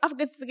 girl, you have to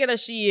get together,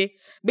 she.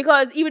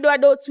 Because even though I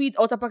don't tweet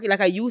out of pocket like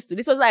I used to,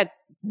 this was like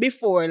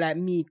before like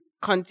me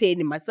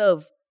containing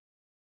myself.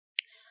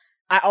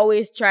 I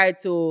always try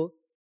to,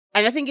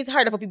 and I think it's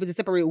harder for people to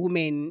separate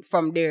women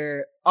from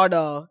their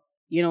other,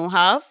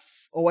 half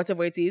or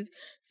whatever it is.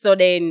 So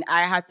then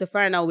I had to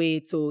find a way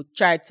to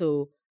try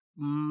to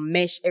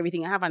mesh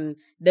everything I have. And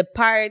the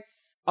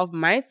parts of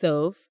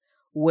myself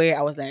where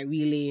I was like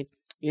really,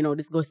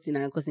 disgusting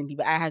and cussing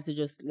people, I had to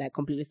just like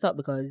completely stop,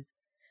 because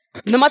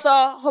no matter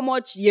how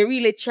much you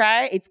really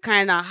try, it's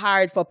kind of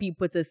hard for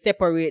people to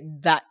separate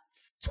that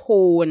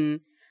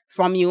tone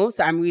from you.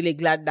 So I'm really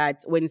glad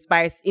that when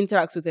Spice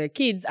interacts with her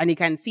kids, and you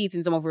can see it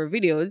in some of her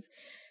videos,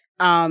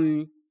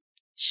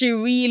 she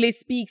really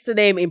speaks to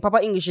them in proper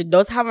English. She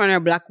does have on her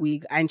black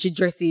wig and she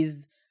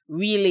dresses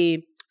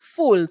really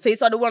full. So you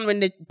saw the one when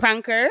they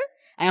prank her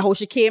and how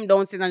she came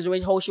downstairs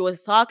and how she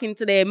was talking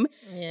to them.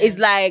 Yeah. It's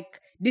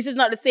like, this is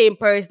not the same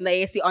person that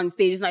you see on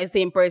stage. It's not the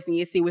same person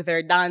you see with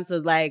her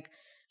dancers. Like,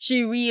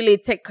 she really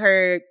take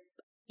her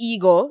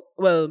ego,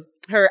 well,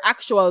 her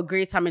actual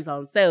Grace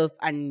Hamilton self,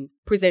 and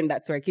present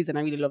that to her kids, and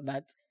I really love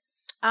that.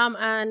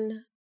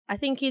 And I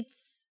think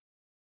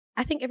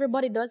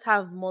everybody does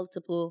have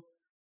multiple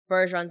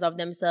versions of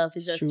themselves.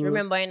 It's just True.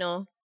 remember,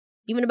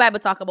 even the Bible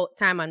talk about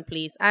time and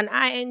place, and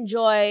I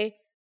enjoy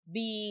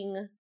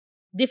being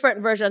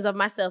different versions of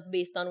myself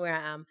based on where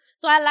I am.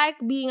 So I like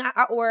being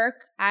at work.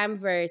 I'm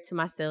very to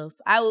myself.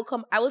 I will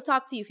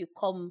talk to you if you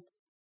come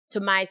to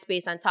my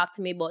space and talk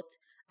to me, but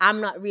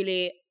I'm not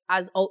really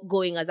as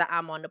outgoing as I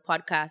am on the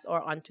podcast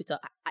or on Twitter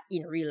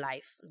in real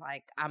life.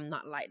 Like, I'm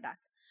not like that.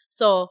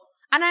 So,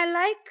 and I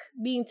like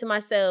being to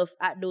myself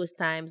at those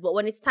times. But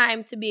when it's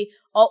time to be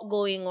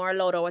outgoing or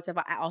loud or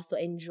whatever, I also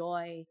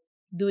enjoy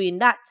doing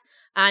that.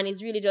 And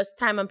it's really just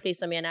time and place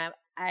for me. And I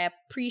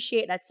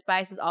appreciate that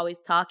Spice is always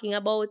talking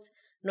about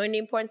knowing the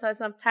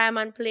importance of time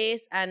and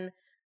place and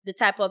the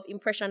type of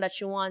impression that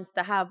she wants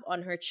to have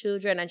on her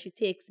children. And she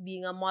takes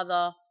being a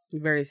mother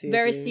very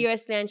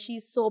seriously, and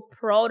she's so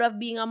proud of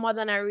being a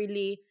mother, and I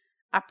really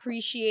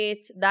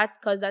appreciate that,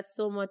 because that's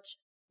so much.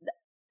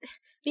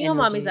 Being a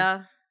mom is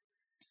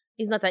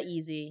not an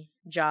easy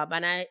job,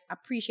 and I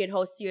appreciate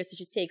how seriously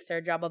she takes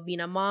her job of being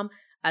a mom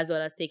as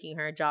well as taking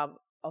her job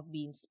of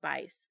being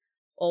Spice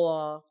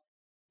or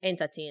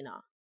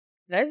entertainer.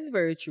 That is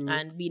very true,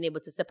 and being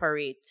able to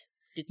separate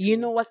the two. You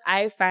know what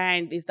I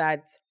find is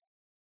that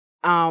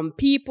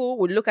people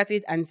would look at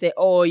it and say,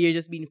 oh, you're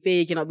just being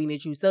fake, you're not being the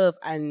true self.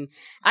 And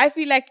I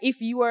feel like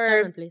if you were...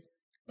 Time and place.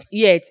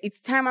 Yeah,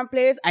 it's time and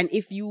place. And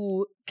if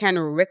you can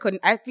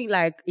I feel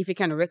like if you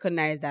can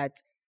recognize that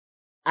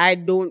I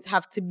don't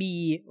have to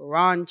be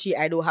raunchy,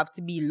 I don't have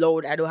to be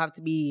loud, I don't have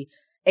to be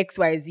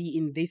XYZ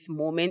in this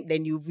moment,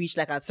 then you've reached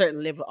like a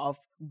certain level of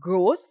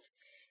growth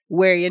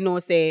where,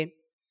 say...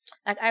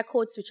 Like, I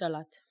code switch a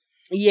lot.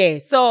 Yeah,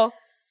 so...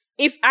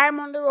 If I'm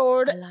on the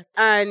road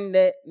and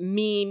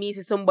me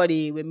see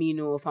somebody with me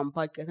know from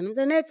podcast and I'm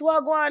saying, let's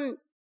walk on.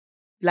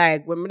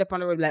 Like, when I'm on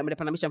the road, like, I'm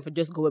on a mission for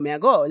just go where me I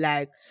go.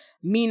 Like,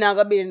 me not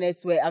gonna be in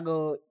this way, I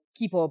go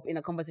keep up in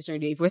a conversation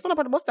with you. If we're still up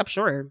at the bus stop,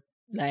 sure.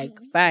 Like,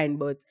 fine.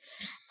 But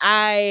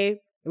I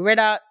read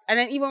out, and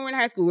then even when in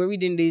high school, we're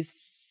reading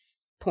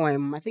this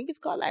poem. I think it's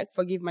called, like,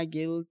 Forgive My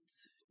Guilt.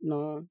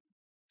 No.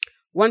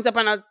 Once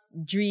Upon a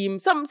Dream.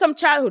 Some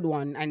childhood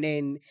one. And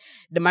then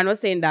the man was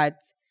saying that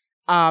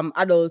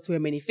adults wear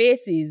many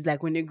faces.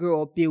 Like, when they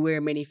grow up, they wear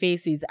many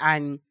faces.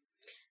 And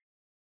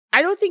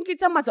I don't think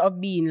it's a matter of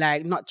being,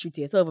 like, not true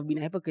to yourself or being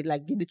a hypocrite.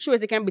 Like, the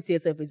truest you can be to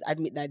yourself is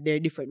admit that there are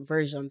different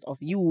versions of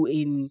you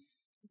in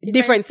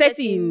different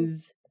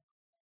settings.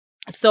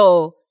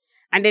 So,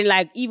 and then,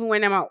 like, even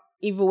when I'm at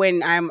even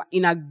when I'm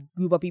in a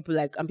group of people,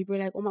 like, and people are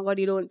like, oh my God,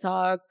 you don't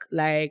talk.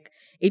 Like,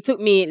 it took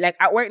me, like,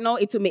 at work now,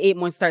 it took me 8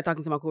 months to start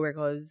talking to my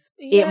coworkers.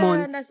 8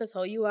 months. And that's just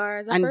how you are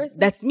as a And person.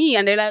 that's me.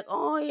 And they're like,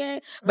 oh yeah.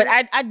 But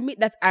I'd admit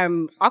that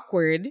I'm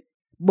awkward.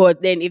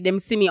 But then if them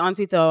see me on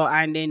Twitter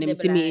and then them They be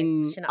see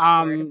me like, "She not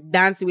awkward." in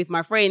dancing with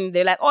my friend,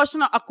 they're like, oh, she's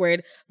not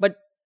awkward. But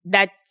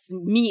that's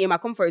me in my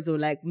comfort zone.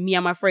 Like, me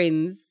and my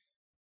friends,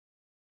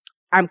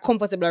 I'm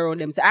comfortable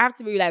around them. So I have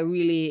to be like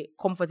really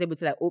comfortable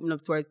to like open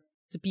up to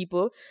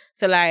people.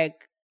 So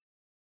like,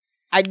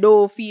 I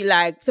don't feel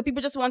like, so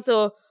people just want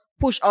to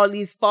push all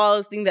these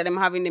false things that I'm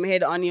having in them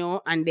head on you.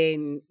 And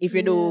then if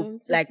you do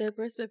just like, a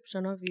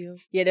perception of you.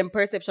 yeah, them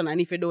perception. And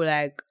if you do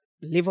like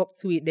live up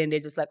to it, then they're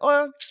just like,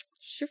 oh,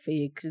 she's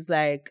fake. She's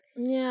like,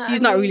 Yeah,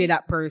 she's not really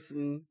that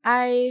person.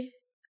 I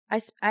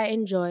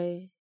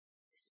enjoy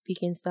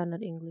speaking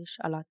standard English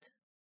a lot.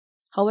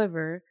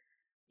 However,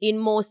 in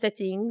most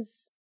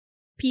settings,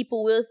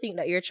 people will think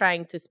that you're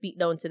trying to speak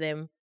down to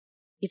them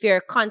if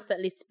you're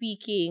constantly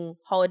speaking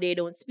how they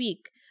don't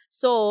speak.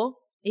 So,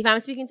 if I'm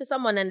speaking to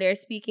someone and they're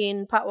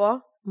speaking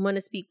Patwa, I'm going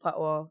to speak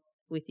Patwa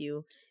with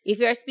you. If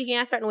you're speaking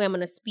a certain way, I'm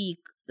going to speak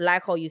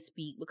like how you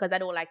speak, because I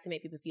don't like to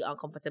make people feel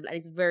uncomfortable. And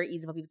it's very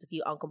easy for people to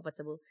feel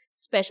uncomfortable,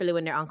 especially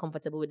when they're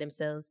uncomfortable with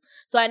themselves.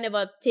 So I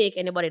never take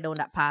anybody down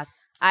that path.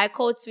 I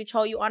code switch.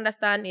 How you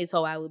understand is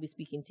how I will be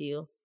speaking to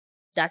you.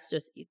 That's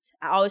just it.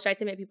 I always try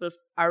to make people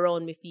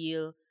around me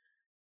feel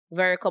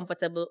very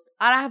comfortable.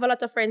 And I have a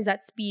lot of friends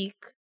that speak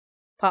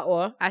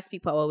Patwa. I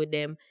speak Patwa with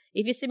them.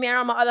 If you see me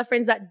around my other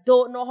friends that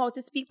don't know how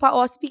to speak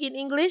Patwa, speak in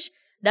English,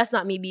 that's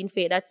not me being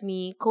fake. That's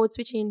me code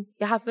switching.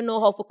 You have to know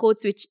how to code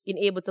switch in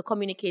able to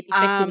communicate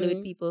effectively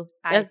with people,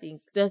 I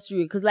think. That's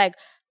true. Because like,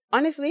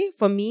 honestly,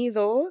 for me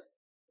though,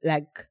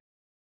 like,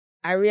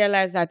 I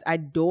realize that I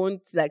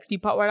don't like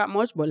speak Patwa that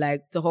much, but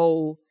like to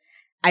how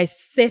I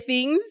say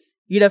things,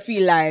 you don't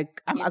feel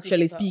like I'm You're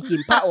actually speaking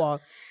speaking Patwa,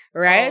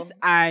 right? Oh.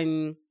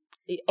 And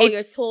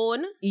Your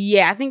tone?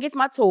 yeah, I think it's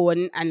my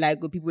tone. And like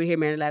when people hear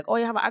me and like, oh,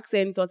 you have an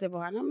accent or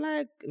whatever, and I'm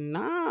like,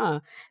 nah,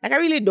 like I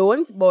really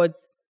don't. But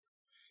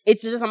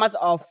it's just a matter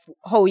of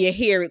how you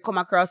hear it come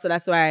across. So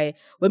that's why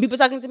when people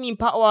talking to me in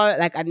Patwa,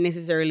 like I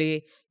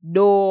necessarily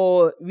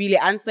don't really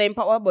answer in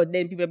Patwa, but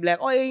then people be like,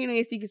 oh, you know,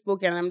 you speak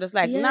spoken, and I'm just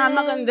like, nah, I'm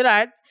not gonna do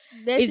that.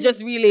 It's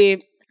just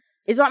really,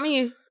 it's not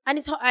me.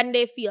 And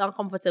they feel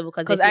uncomfortable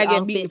because I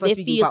get beaten for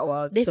speaking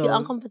Patwa. They feel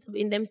uncomfortable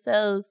in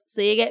themselves.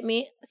 So you get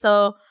me?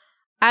 So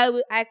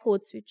I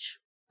code switch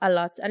a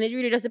lot. And it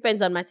really just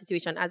depends on my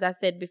situation. As I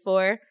said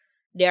before,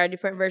 there are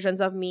different versions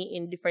of me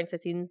in different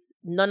settings.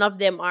 None of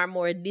them are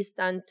more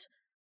distant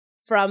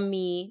from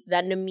me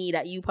than the me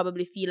that you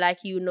probably feel like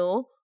you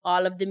know.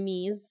 All of the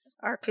me's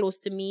are close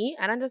to me.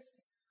 And I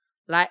just,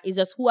 like, it's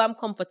just who I'm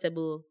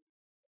comfortable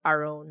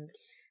around.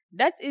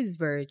 That is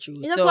very true.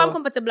 It's just who I'm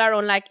comfortable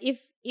around. Like,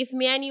 if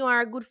me and you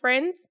are good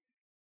friends,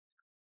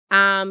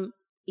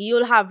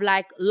 you'll have,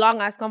 like,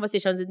 long-ass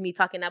conversations with me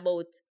talking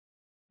about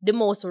the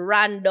most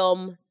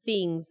random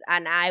things,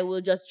 and I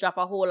will just drop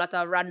a whole lot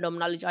of random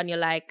knowledge on you,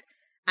 like,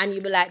 and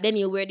you'll be like,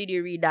 Daniel, where did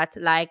you read that?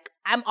 Like,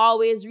 I'm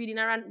always reading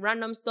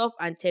random stuff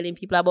and telling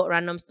people about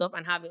random stuff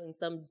and having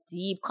some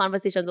deep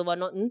conversations over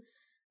nothing.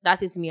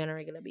 That is me on a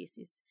regular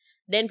basis.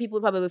 Then people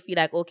probably feel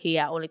like, okay,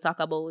 I hear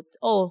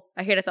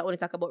that I only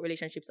talk about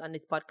relationships on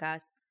this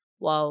podcast.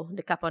 Wow,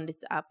 the cap on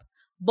this app.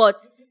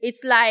 But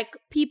it's like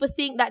people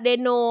think that they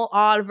know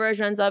all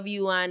versions of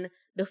you and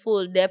the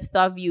full depth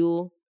of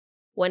you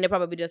when they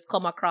probably just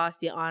come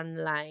across you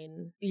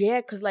online. Yeah,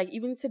 because like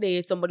even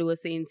today, somebody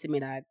was saying to me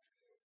that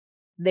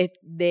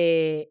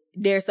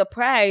they're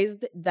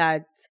surprised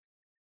that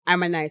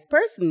I'm a nice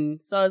person.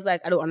 So I was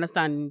like, I don't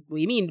understand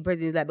what you mean. The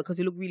person is like, because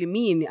you look really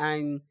mean,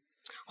 and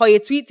how you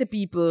tweet to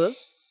people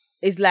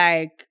is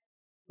like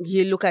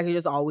you look like you're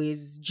just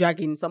always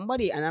dragging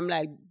somebody. And I'm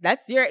like,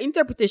 that's your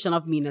interpretation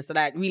of meanness. So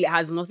that really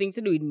has nothing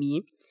to do with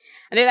me.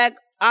 And they're like,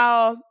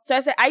 oh. So I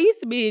said, I used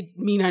to be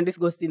mean and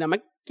disgusting. I'm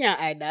like, can't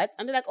hide that.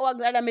 And they're like, oh, I'm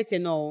glad I met you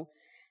now.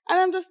 And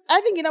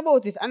I'm thinking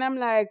about it. And I'm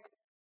like,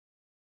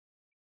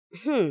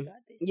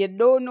 you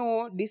don't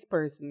know this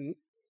person,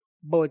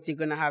 but you're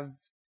gonna have.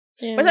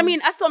 Yeah. But I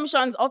mean,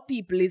 assumptions of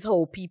people is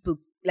how people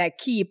like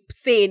keep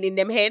saying in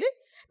them head.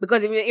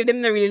 Because if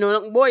them don't really know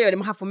nothing about you,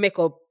 them have to make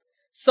up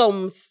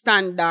some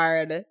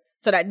standard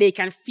so that they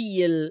can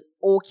feel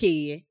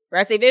okay.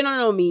 Right? So if they don't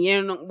know me, you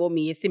don't know about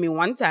me, you see me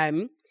one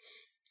time,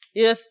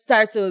 you just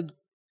start to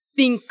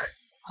think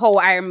how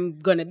I'm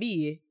gonna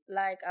be.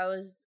 Like I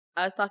was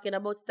talking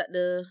about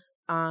the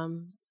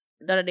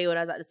other day when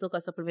I was at the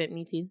Soca Supplement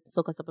meeting.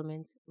 Soca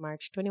Supplement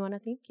March 21, I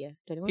think. Yeah,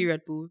 21.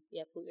 Period, poo.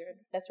 Yeah, period.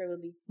 That's where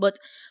we'll be. But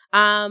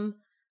I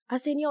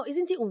was saying,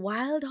 isn't it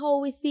wild how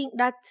we think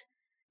that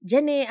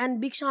Jenny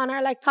and Big Sean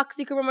are like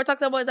toxic? Remember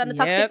talking about it on the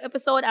toxic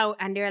episode?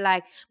 And they're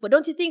like, but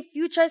don't you think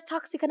Future is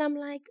toxic? And I'm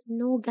like,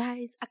 no,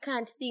 guys, I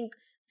can't think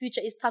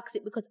Future is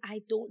toxic because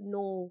I don't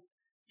know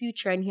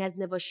Future and he has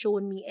never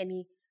shown me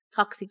any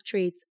toxic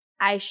traits.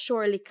 I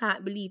surely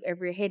can't believe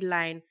every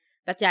headline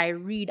that I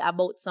read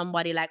about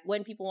somebody. Like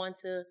when people want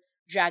to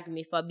drag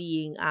me for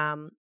being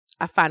a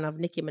a fan of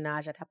Nicki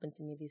Minaj. That happened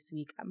to me this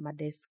week at my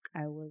desk.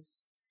 I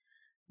was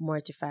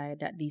mortified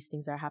that these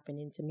things are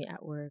happening to me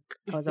at work.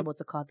 I was about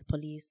to call the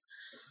police.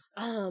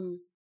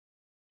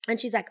 And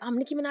she's like,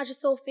 Nicki Minaj is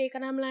so fake.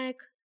 And I'm like,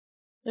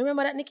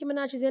 remember that Nicki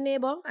Minaj is your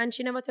neighbor and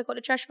she never take out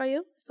the trash for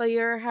you? So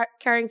you're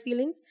carrying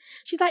feelings?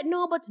 She's like,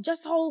 no, but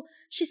just how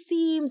she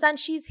seems and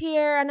she's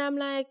here. And I'm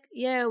like,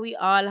 yeah, we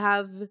all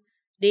have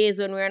days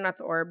when we're not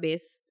our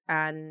best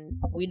and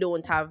we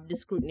don't have the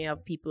scrutiny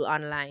of people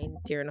online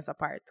tearing us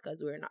apart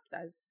because we're not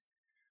as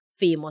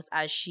famous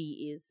as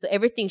she is. So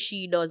everything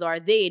she does, or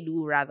they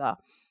do rather,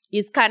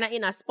 is kind of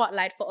in a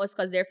spotlight for us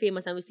because they're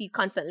famous and we see it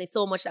constantly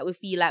so much that we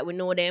feel like we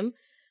know them.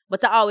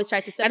 But I always try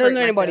to separate I don't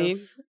know myself.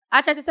 anybody.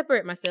 I try to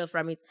separate myself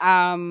from it.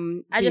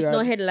 I just know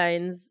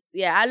headlines.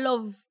 Yeah, I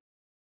love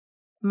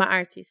my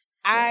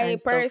artists. I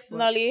and stuff,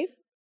 personally,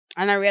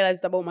 but- and I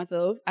realized about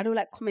myself, I don't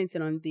like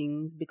commenting on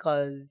things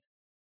because,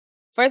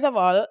 first of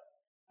all,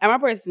 I'm a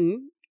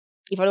person,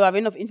 if I don't have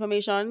enough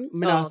information, I'm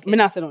not say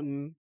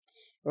nothing.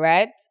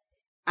 Right?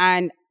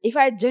 And if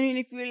I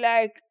genuinely feel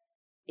like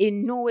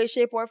in no way,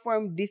 shape, or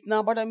form this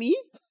not bother me,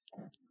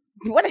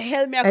 what the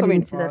hell me I comment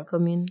didn't see for? that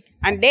coming.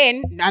 And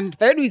the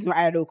third reason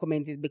why I don't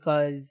comment is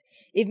because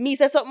if me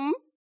say something,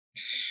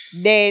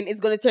 then it's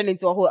going to turn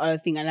into a whole other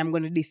thing and I'm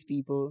going to diss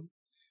people.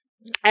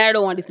 And I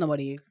don't want this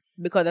nobody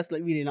because that's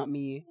like really not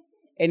me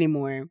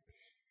anymore.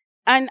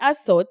 And as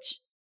such,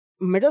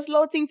 I just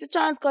allow things to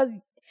chance because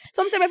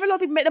sometimes if I allow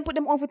people make them put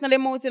them own foot in their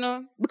mouth,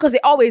 because they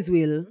always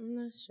will.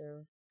 That's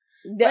true.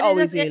 They But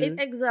always will. it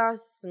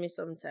exhausts me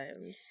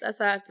sometimes. That's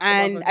why I have to come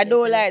And off of I don't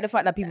internet like the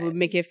fact that people sometimes.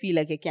 make you feel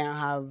like you can't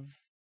have,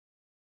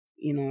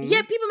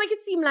 Yeah, people make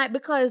it seem like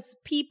because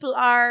people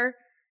are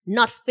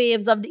not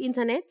faves of the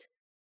internet,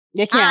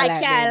 you can't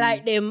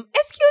like them.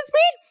 Excuse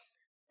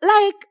me?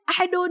 Like,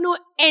 I don't know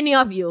any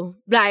of you.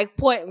 Like,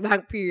 point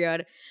blank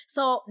period.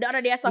 So the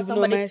other day I saw Even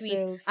somebody though tweet,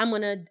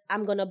 myself-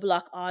 I'm gonna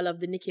block all of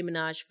the Nicki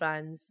Minaj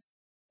fans.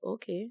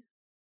 Okay.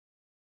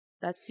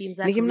 That seems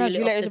like Nicki Minaj really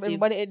really like obsessive.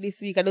 everybody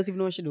this week. I don't even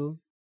know what she do.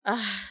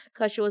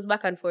 Cause she was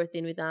back and forth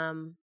in with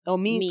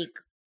Meek. Meek.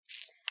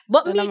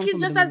 But Well, Meek I'm is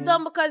from just the as moon.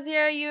 dumb because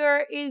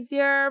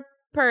your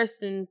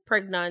person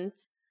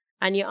pregnant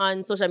and you're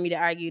on social media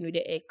arguing with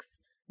your ex.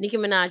 Nicki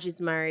Minaj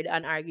is married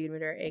and arguing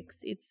with her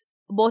ex. It's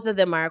both of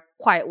them are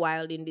quite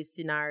wild in this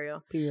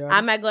scenario. Period.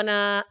 Am I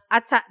gonna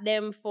attack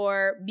them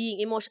for being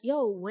emotional?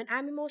 Yo, when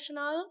I'm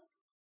emotional,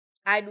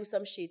 I do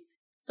some shit.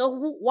 So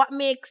what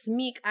makes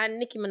Meek and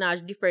Nicki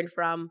Minaj different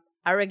from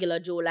a regular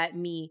Joe like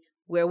me,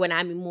 where when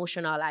I'm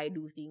emotional, I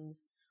do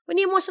things? When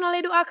you're emotional, I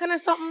do all kind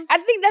of something. I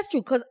think that's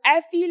true because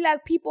I feel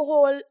like people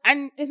hold,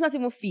 and it's not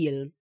even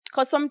feel,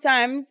 because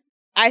sometimes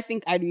I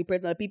think I do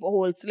personally, people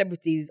hold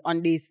celebrities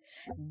on this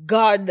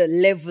God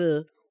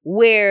level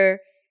where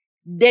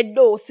they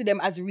don't see them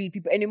as real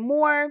people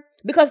anymore.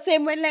 Because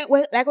same when like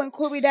when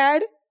Kobe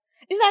died,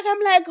 it's like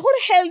I'm like, how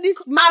the hell this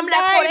man I'm like,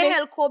 how the died?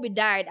 hell Kobe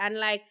died? And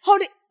like,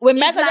 When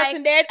it's Michael like,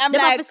 Jackson died, I'm they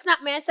have like, to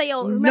snap me and say,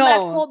 yo, remember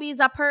that no. Kobe is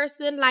a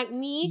person like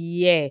me?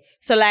 yeah.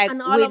 So like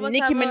And all of with us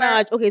Nicki have Minaj,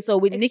 our okay, so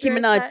with Nicki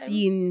experience Minaj time.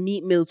 seeing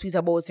Meat Mill tweet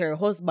about her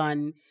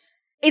husband,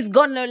 it's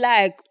gonna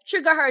like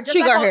Trigger her. Just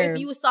Trigger like how her. if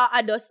you saw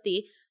a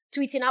Dusty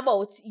tweeting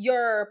about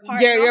your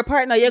partner, your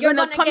partner, you're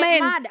gonna get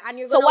comment. mad and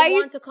you're So gonna why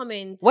want to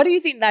comment. What do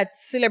you think that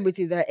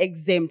celebrities are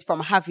exempt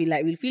from having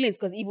like real feelings?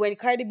 Because even when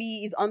Cardi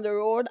B is on the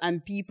road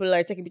and people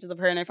are taking pictures of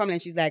her and her family,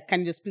 and she's like,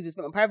 "Can you just please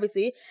respect my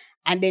privacy?"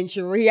 And then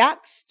she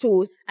reacts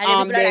to And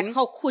then people are them. like,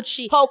 how could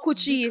she? How could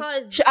she?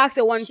 Because She asked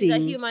her one she's thing a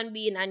human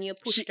being and you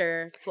pushed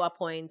her to a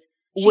point.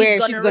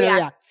 where she's gonna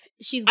react.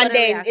 She's gonna And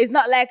then react. it's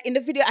not like in the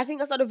video. I think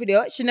I saw the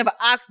video. She never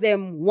asked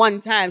them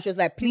one time. She was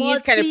like, "Please,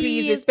 But can you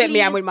please respect me?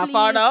 I'm with my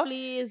father.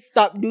 Please.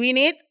 Stop doing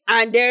it."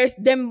 And there's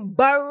them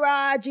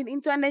barraging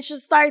into, and then she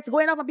starts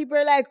going off, and people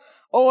are like,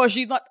 "Oh,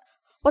 she's not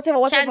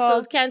whatever."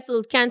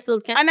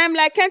 Cancelled. And I'm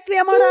like, "Cancel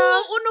your mother."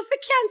 Uno for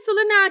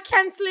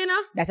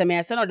canceling. That's a me.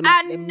 I said no. Them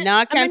And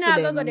not I mean,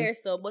 cancel not them. go there,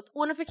 so but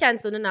uno for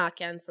cancel, not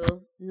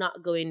cancel.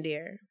 Not going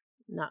there.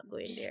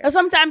 And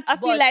sometimes I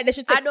feel But like they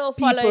should I take don't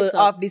follow people it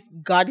up. off this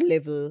God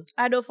level.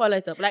 I don't follow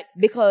it up. Like,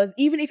 Because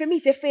even if you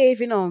meet a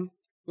fave,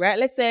 right?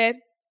 Let's say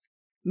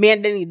me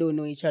and Denny don't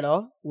know each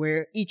other.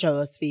 We're each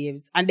other's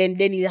faves. And then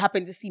Denny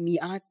happened to see me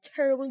on a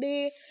terrible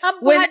day.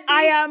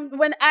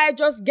 When I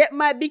just get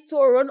my big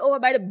toe run over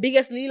by the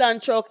biggest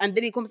Leland truck, and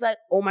then he comes like,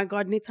 "Oh my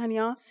God,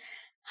 Netanya,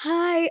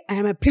 hi." And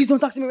I'm like, "Please don't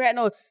talk to me right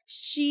now."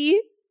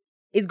 She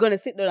is gonna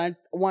sit there and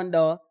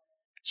wonder.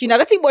 She not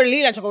gonna think about the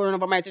Leland truck run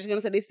over my chest. She's gonna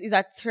say, "This is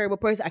a terrible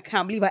person. I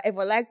can't believe I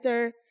ever liked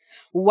her.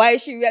 Why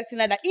is she reacting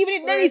like that?" Even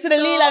if Denny see the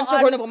Leland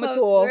truck run over my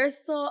toe. We're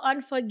so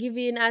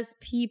unforgiving as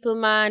people,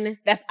 man.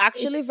 That's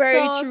actually It's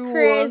very so true.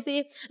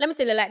 crazy. Let me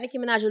tell you, like, Nicki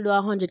Minaj will do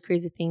 100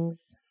 crazy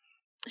things.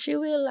 She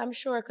will, I'm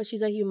sure, because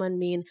she's a human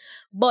being.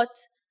 But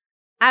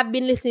I've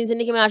been listening to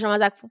Nicki Minaj when I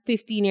was like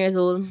 15 years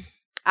old.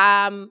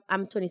 I'm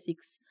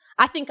 26.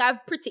 I think I'm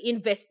pretty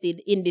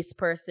invested in this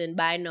person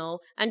by now.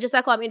 And just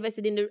like how I'm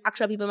invested in the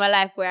actual people in my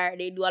life where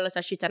they do a lot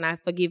of shit and I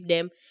forgive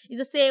them, it's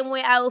the same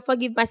way I will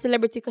forgive my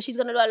celebrity because she's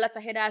going to do a lot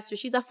of head ass.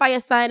 She's a fire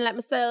sign like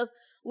myself.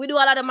 We do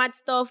a lot of mad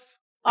stuff.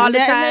 all And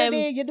the at the end of time. the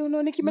day, you don't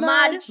know Nicki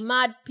Mad, Minaj.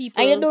 mad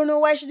people. And you don't know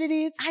why she did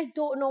it. I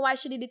don't know why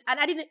she did it. And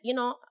I didn't,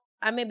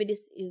 and maybe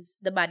this is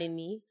the bad in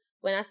me.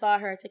 When I saw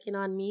her taking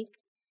on me,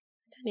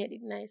 Tanya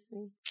did nice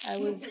me. I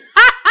was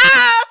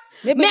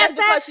Maybe Me that's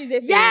say, because she's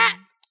a yeah. fave.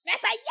 I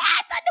said,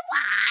 yeah, to the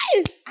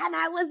boy. And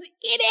I was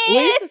in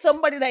When it. it's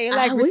somebody that you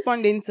like I was-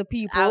 responding to I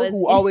people was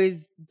who in-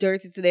 always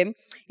dirty to them,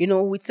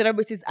 with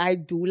celebrities I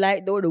do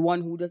like though, the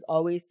one who just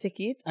always take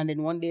it and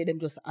then one day them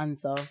just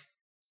answer.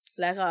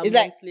 Like It's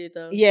months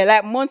later. Yeah,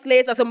 like months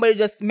later somebody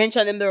just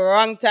mentioned them the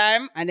wrong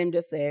time and them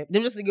just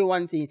give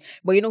one thing.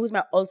 But you know who's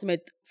my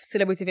ultimate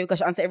celebrity favorite because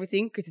she answer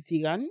everything? Chrissy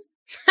Teigen.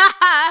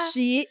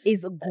 She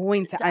is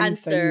going to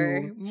answer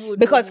you. Mood,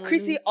 Because mood.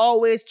 Chrissy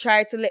always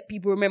tried to let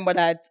people remember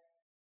that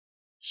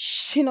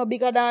she not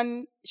bigger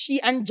than she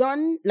and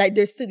John, like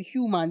they're still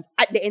humans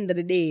at the end of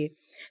the day.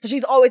 So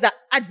she's always an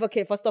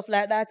advocate for stuff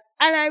like that.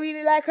 And I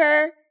really like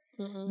her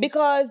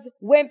because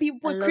when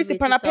people I put love Chrissy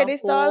it. on a It's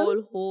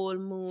pedestal, whole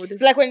mood.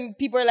 it's like when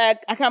people are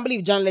like, I can't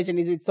believe John Legend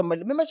is with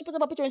somebody. Remember she put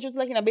up a picture when she was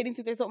like in a bathing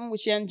suit or something with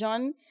she and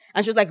John?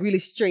 And she was like really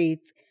straight.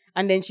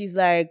 And then she's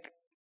like,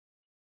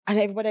 and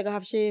everybody gonna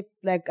have shape.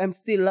 Like, I'm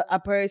still a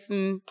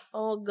person.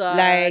 Oh God!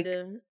 Like,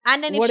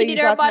 and then if what she are you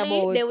did her talking body,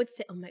 about? they would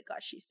say, "Oh my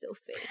God, she's so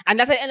fake." And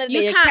that's at the end of the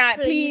day, You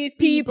can't please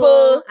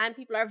people. and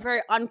people are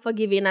very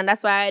unforgiving, and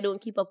that's why I don't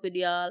keep up with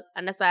y'all,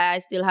 and that's why I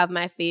still have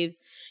my faves.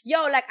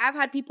 Yo, like I've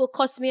had people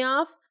cuss me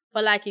off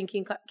for liking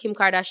Kim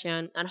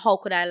Kardashian, and how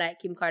could I like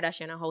Kim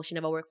Kardashian and how she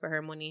never worked for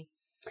her money?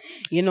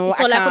 So like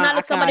when I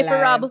look somebody for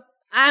rob,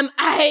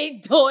 I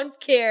don't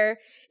care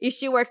if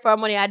she worked for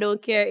money. I don't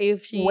care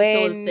if she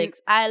sold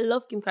sex. I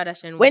love Kim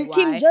Kardashian. When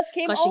Kim just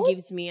came out, because she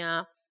gives me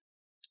a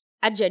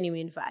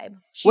genuine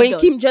vibe.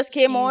 Kim just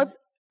came out,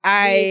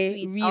 I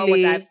sweet. really Or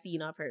what I've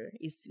seen of her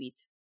is sweet.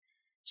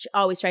 She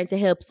always trying to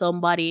help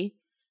somebody.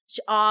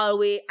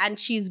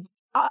 She's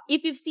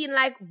if you've seen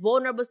like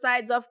vulnerable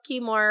sides of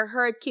Kim or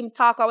heard Kim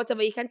talk or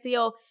whatever, you can see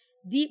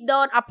deep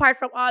down, apart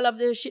from all of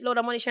the shitload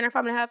of money she and her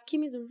family have,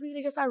 Kim is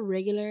really just a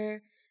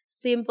regular,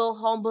 simple,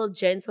 humble,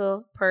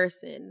 gentle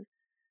person.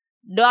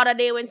 The other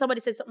day when somebody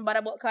said something bad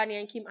about Kanye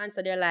and Kim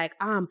answered, they're like,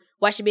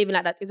 why she behaving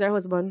like that? It's her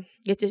husband.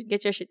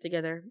 Get your shit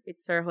together.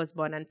 It's her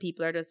husband, and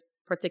people are just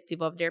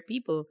protective of their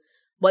people.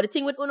 But the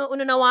thing with Uno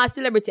no want a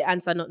celebrity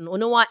answer nothing.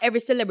 Uno want every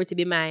celebrity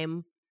be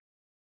mime.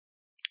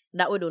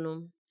 That we don't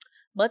know.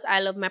 But I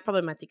love my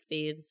problematic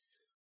faves.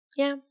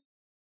 Yeah.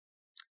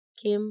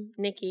 Kim,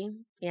 Nicki,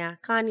 yeah,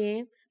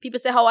 Kanye. People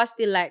say how I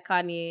still like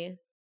Kanye.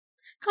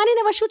 Kanye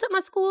never shoot up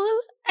my school.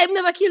 I've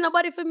never killed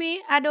nobody for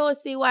me. I don't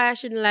see why I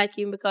shouldn't like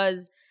him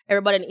because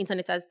everybody on the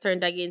internet has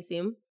turned against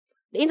him.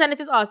 The internet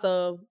is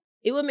also,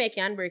 it will make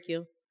you and break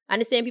you. And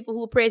the same people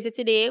who praise it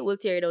today will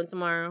tear it down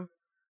tomorrow.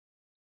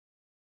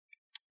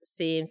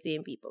 Same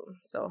people.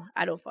 So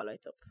I don't follow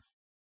it up.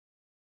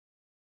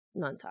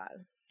 None at all.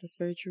 That's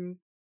very true.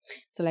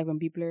 So like when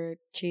people are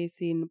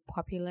chasing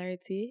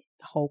popularity,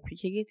 how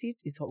quick you get it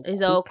is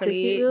how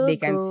quickly they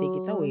can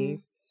take it away.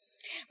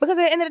 Because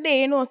at the end of the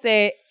day,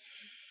 say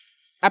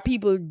are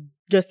people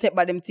just take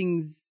by them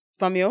things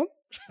from you.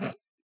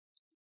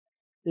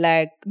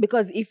 Like,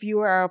 because if you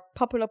are a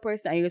popular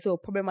person and you're so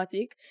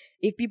problematic,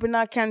 if people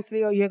not cancel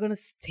you, you're gonna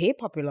stay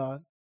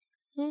popular.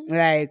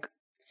 Like,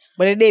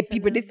 but the day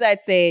people decide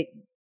say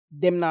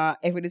them not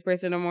every this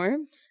person no more,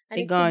 and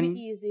it could be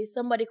easy.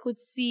 Somebody could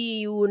see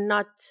you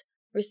not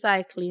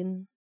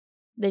recycling,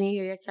 then you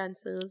hear you're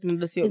cancelled.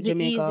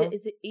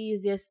 It's the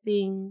easiest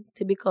thing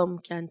to become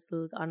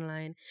cancelled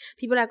online.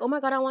 People are like, oh my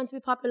God, I want to be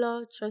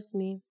popular. Trust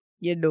me.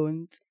 You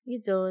don't.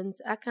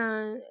 I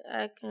can't.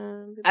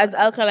 As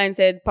Alkaline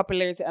said,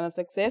 popularity and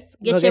success.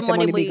 Get your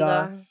money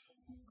bigger.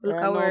 Look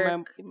at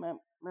work.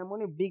 My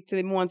money big till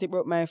the moment it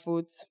broke my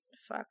foot.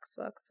 Facts.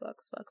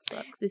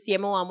 This year,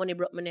 my want money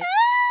broke my neck.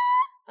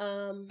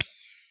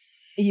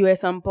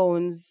 US and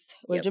pounds.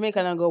 Well, Yep. Jamaica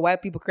and go,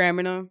 white people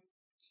crime,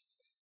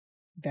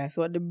 That's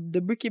what the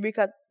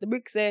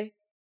brick say.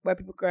 White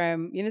people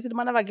crime. You know, see the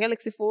man have a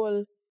Galaxy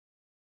Fold.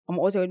 I'm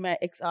out here with my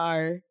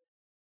XR.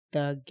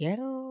 The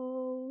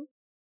ghetto.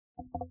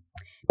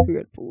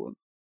 Period pool.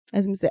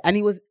 As me say. And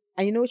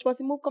you know which was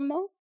the move come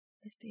now?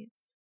 The States.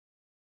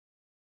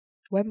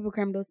 White people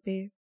crime those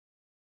pay.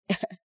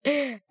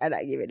 And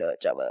I give it no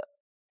trouble.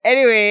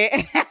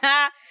 Anyway,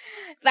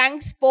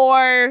 thanks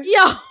for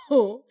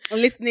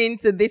listening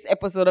to this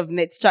episode of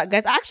Let's Chat.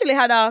 Guys, I actually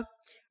had a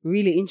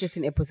really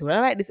interesting episode.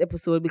 I like this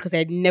episode because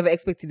I never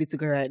expected it to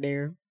go right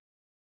there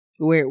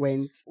where it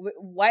went.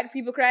 White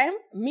people crime?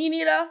 Me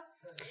neither.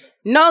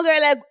 No, girl,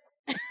 like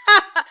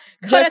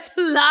just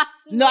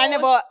last. No, I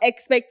never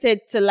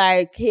expected to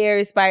like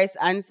hear Spice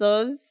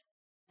answers.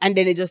 And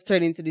then it just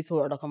turned into this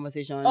whole other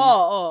conversation.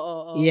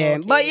 Oh. Yeah.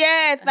 Okay. But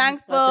yeah,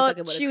 thanks for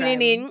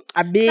tuning in.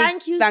 A big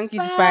thank you to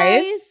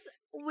Spice.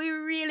 We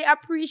really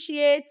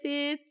appreciate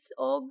it.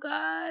 Oh,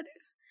 God.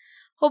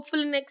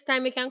 Hopefully next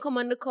time you can come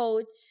on the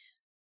couch.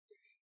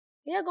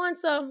 Yeah, go on,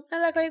 so. I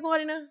like how you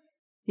going,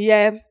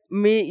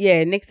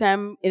 Yeah, next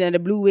time, the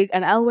blue wig.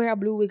 And I'll wear a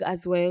blue wig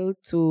as well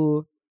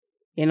to,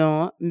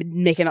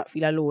 make you not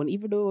feel alone.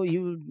 Even though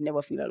you'll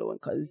never feel alone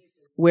because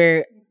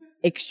we're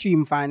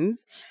extreme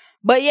fans.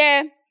 But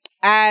yeah,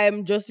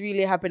 I'm just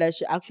really happy that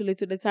she actually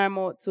took the time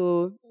out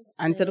to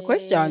answer the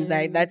questions.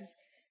 Like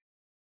that's,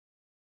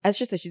 as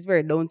she said, she's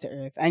very down to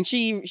earth, and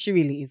she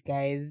really is,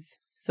 guys.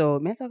 So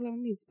me talk like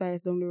meet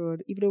Spice down the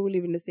road, even though we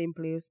live in the same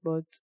place.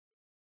 But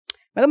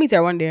I'm gonna meet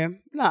her one day.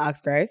 Not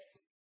ask Christ.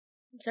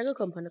 She will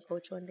come on the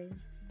couch one day.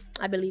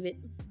 I believe it.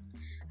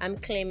 I'm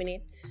claiming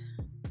it.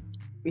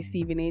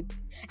 Receiving it.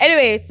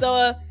 Anyway,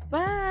 so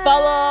Bye.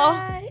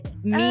 follow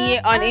me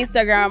on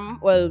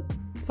Instagram. Well,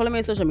 follow me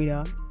on social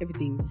media,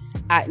 everything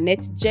at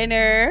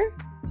NetJenner.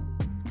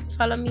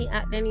 Follow me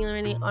at Daniel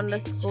Renee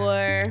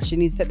 _ She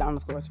needs to set the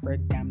underscores for her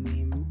damn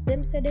name.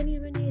 Them said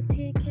Daniel Renee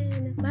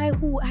taken by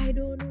who? I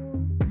don't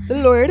know. The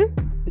Lord.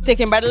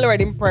 Taken by the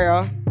Lord in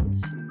prayer.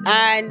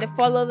 And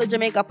follow the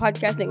Jamaica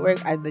Podcast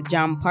Network at the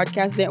Jam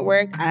Podcast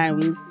Network. And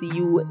we'll see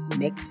you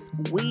next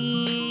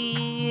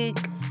week.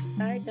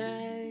 Bye,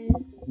 guys.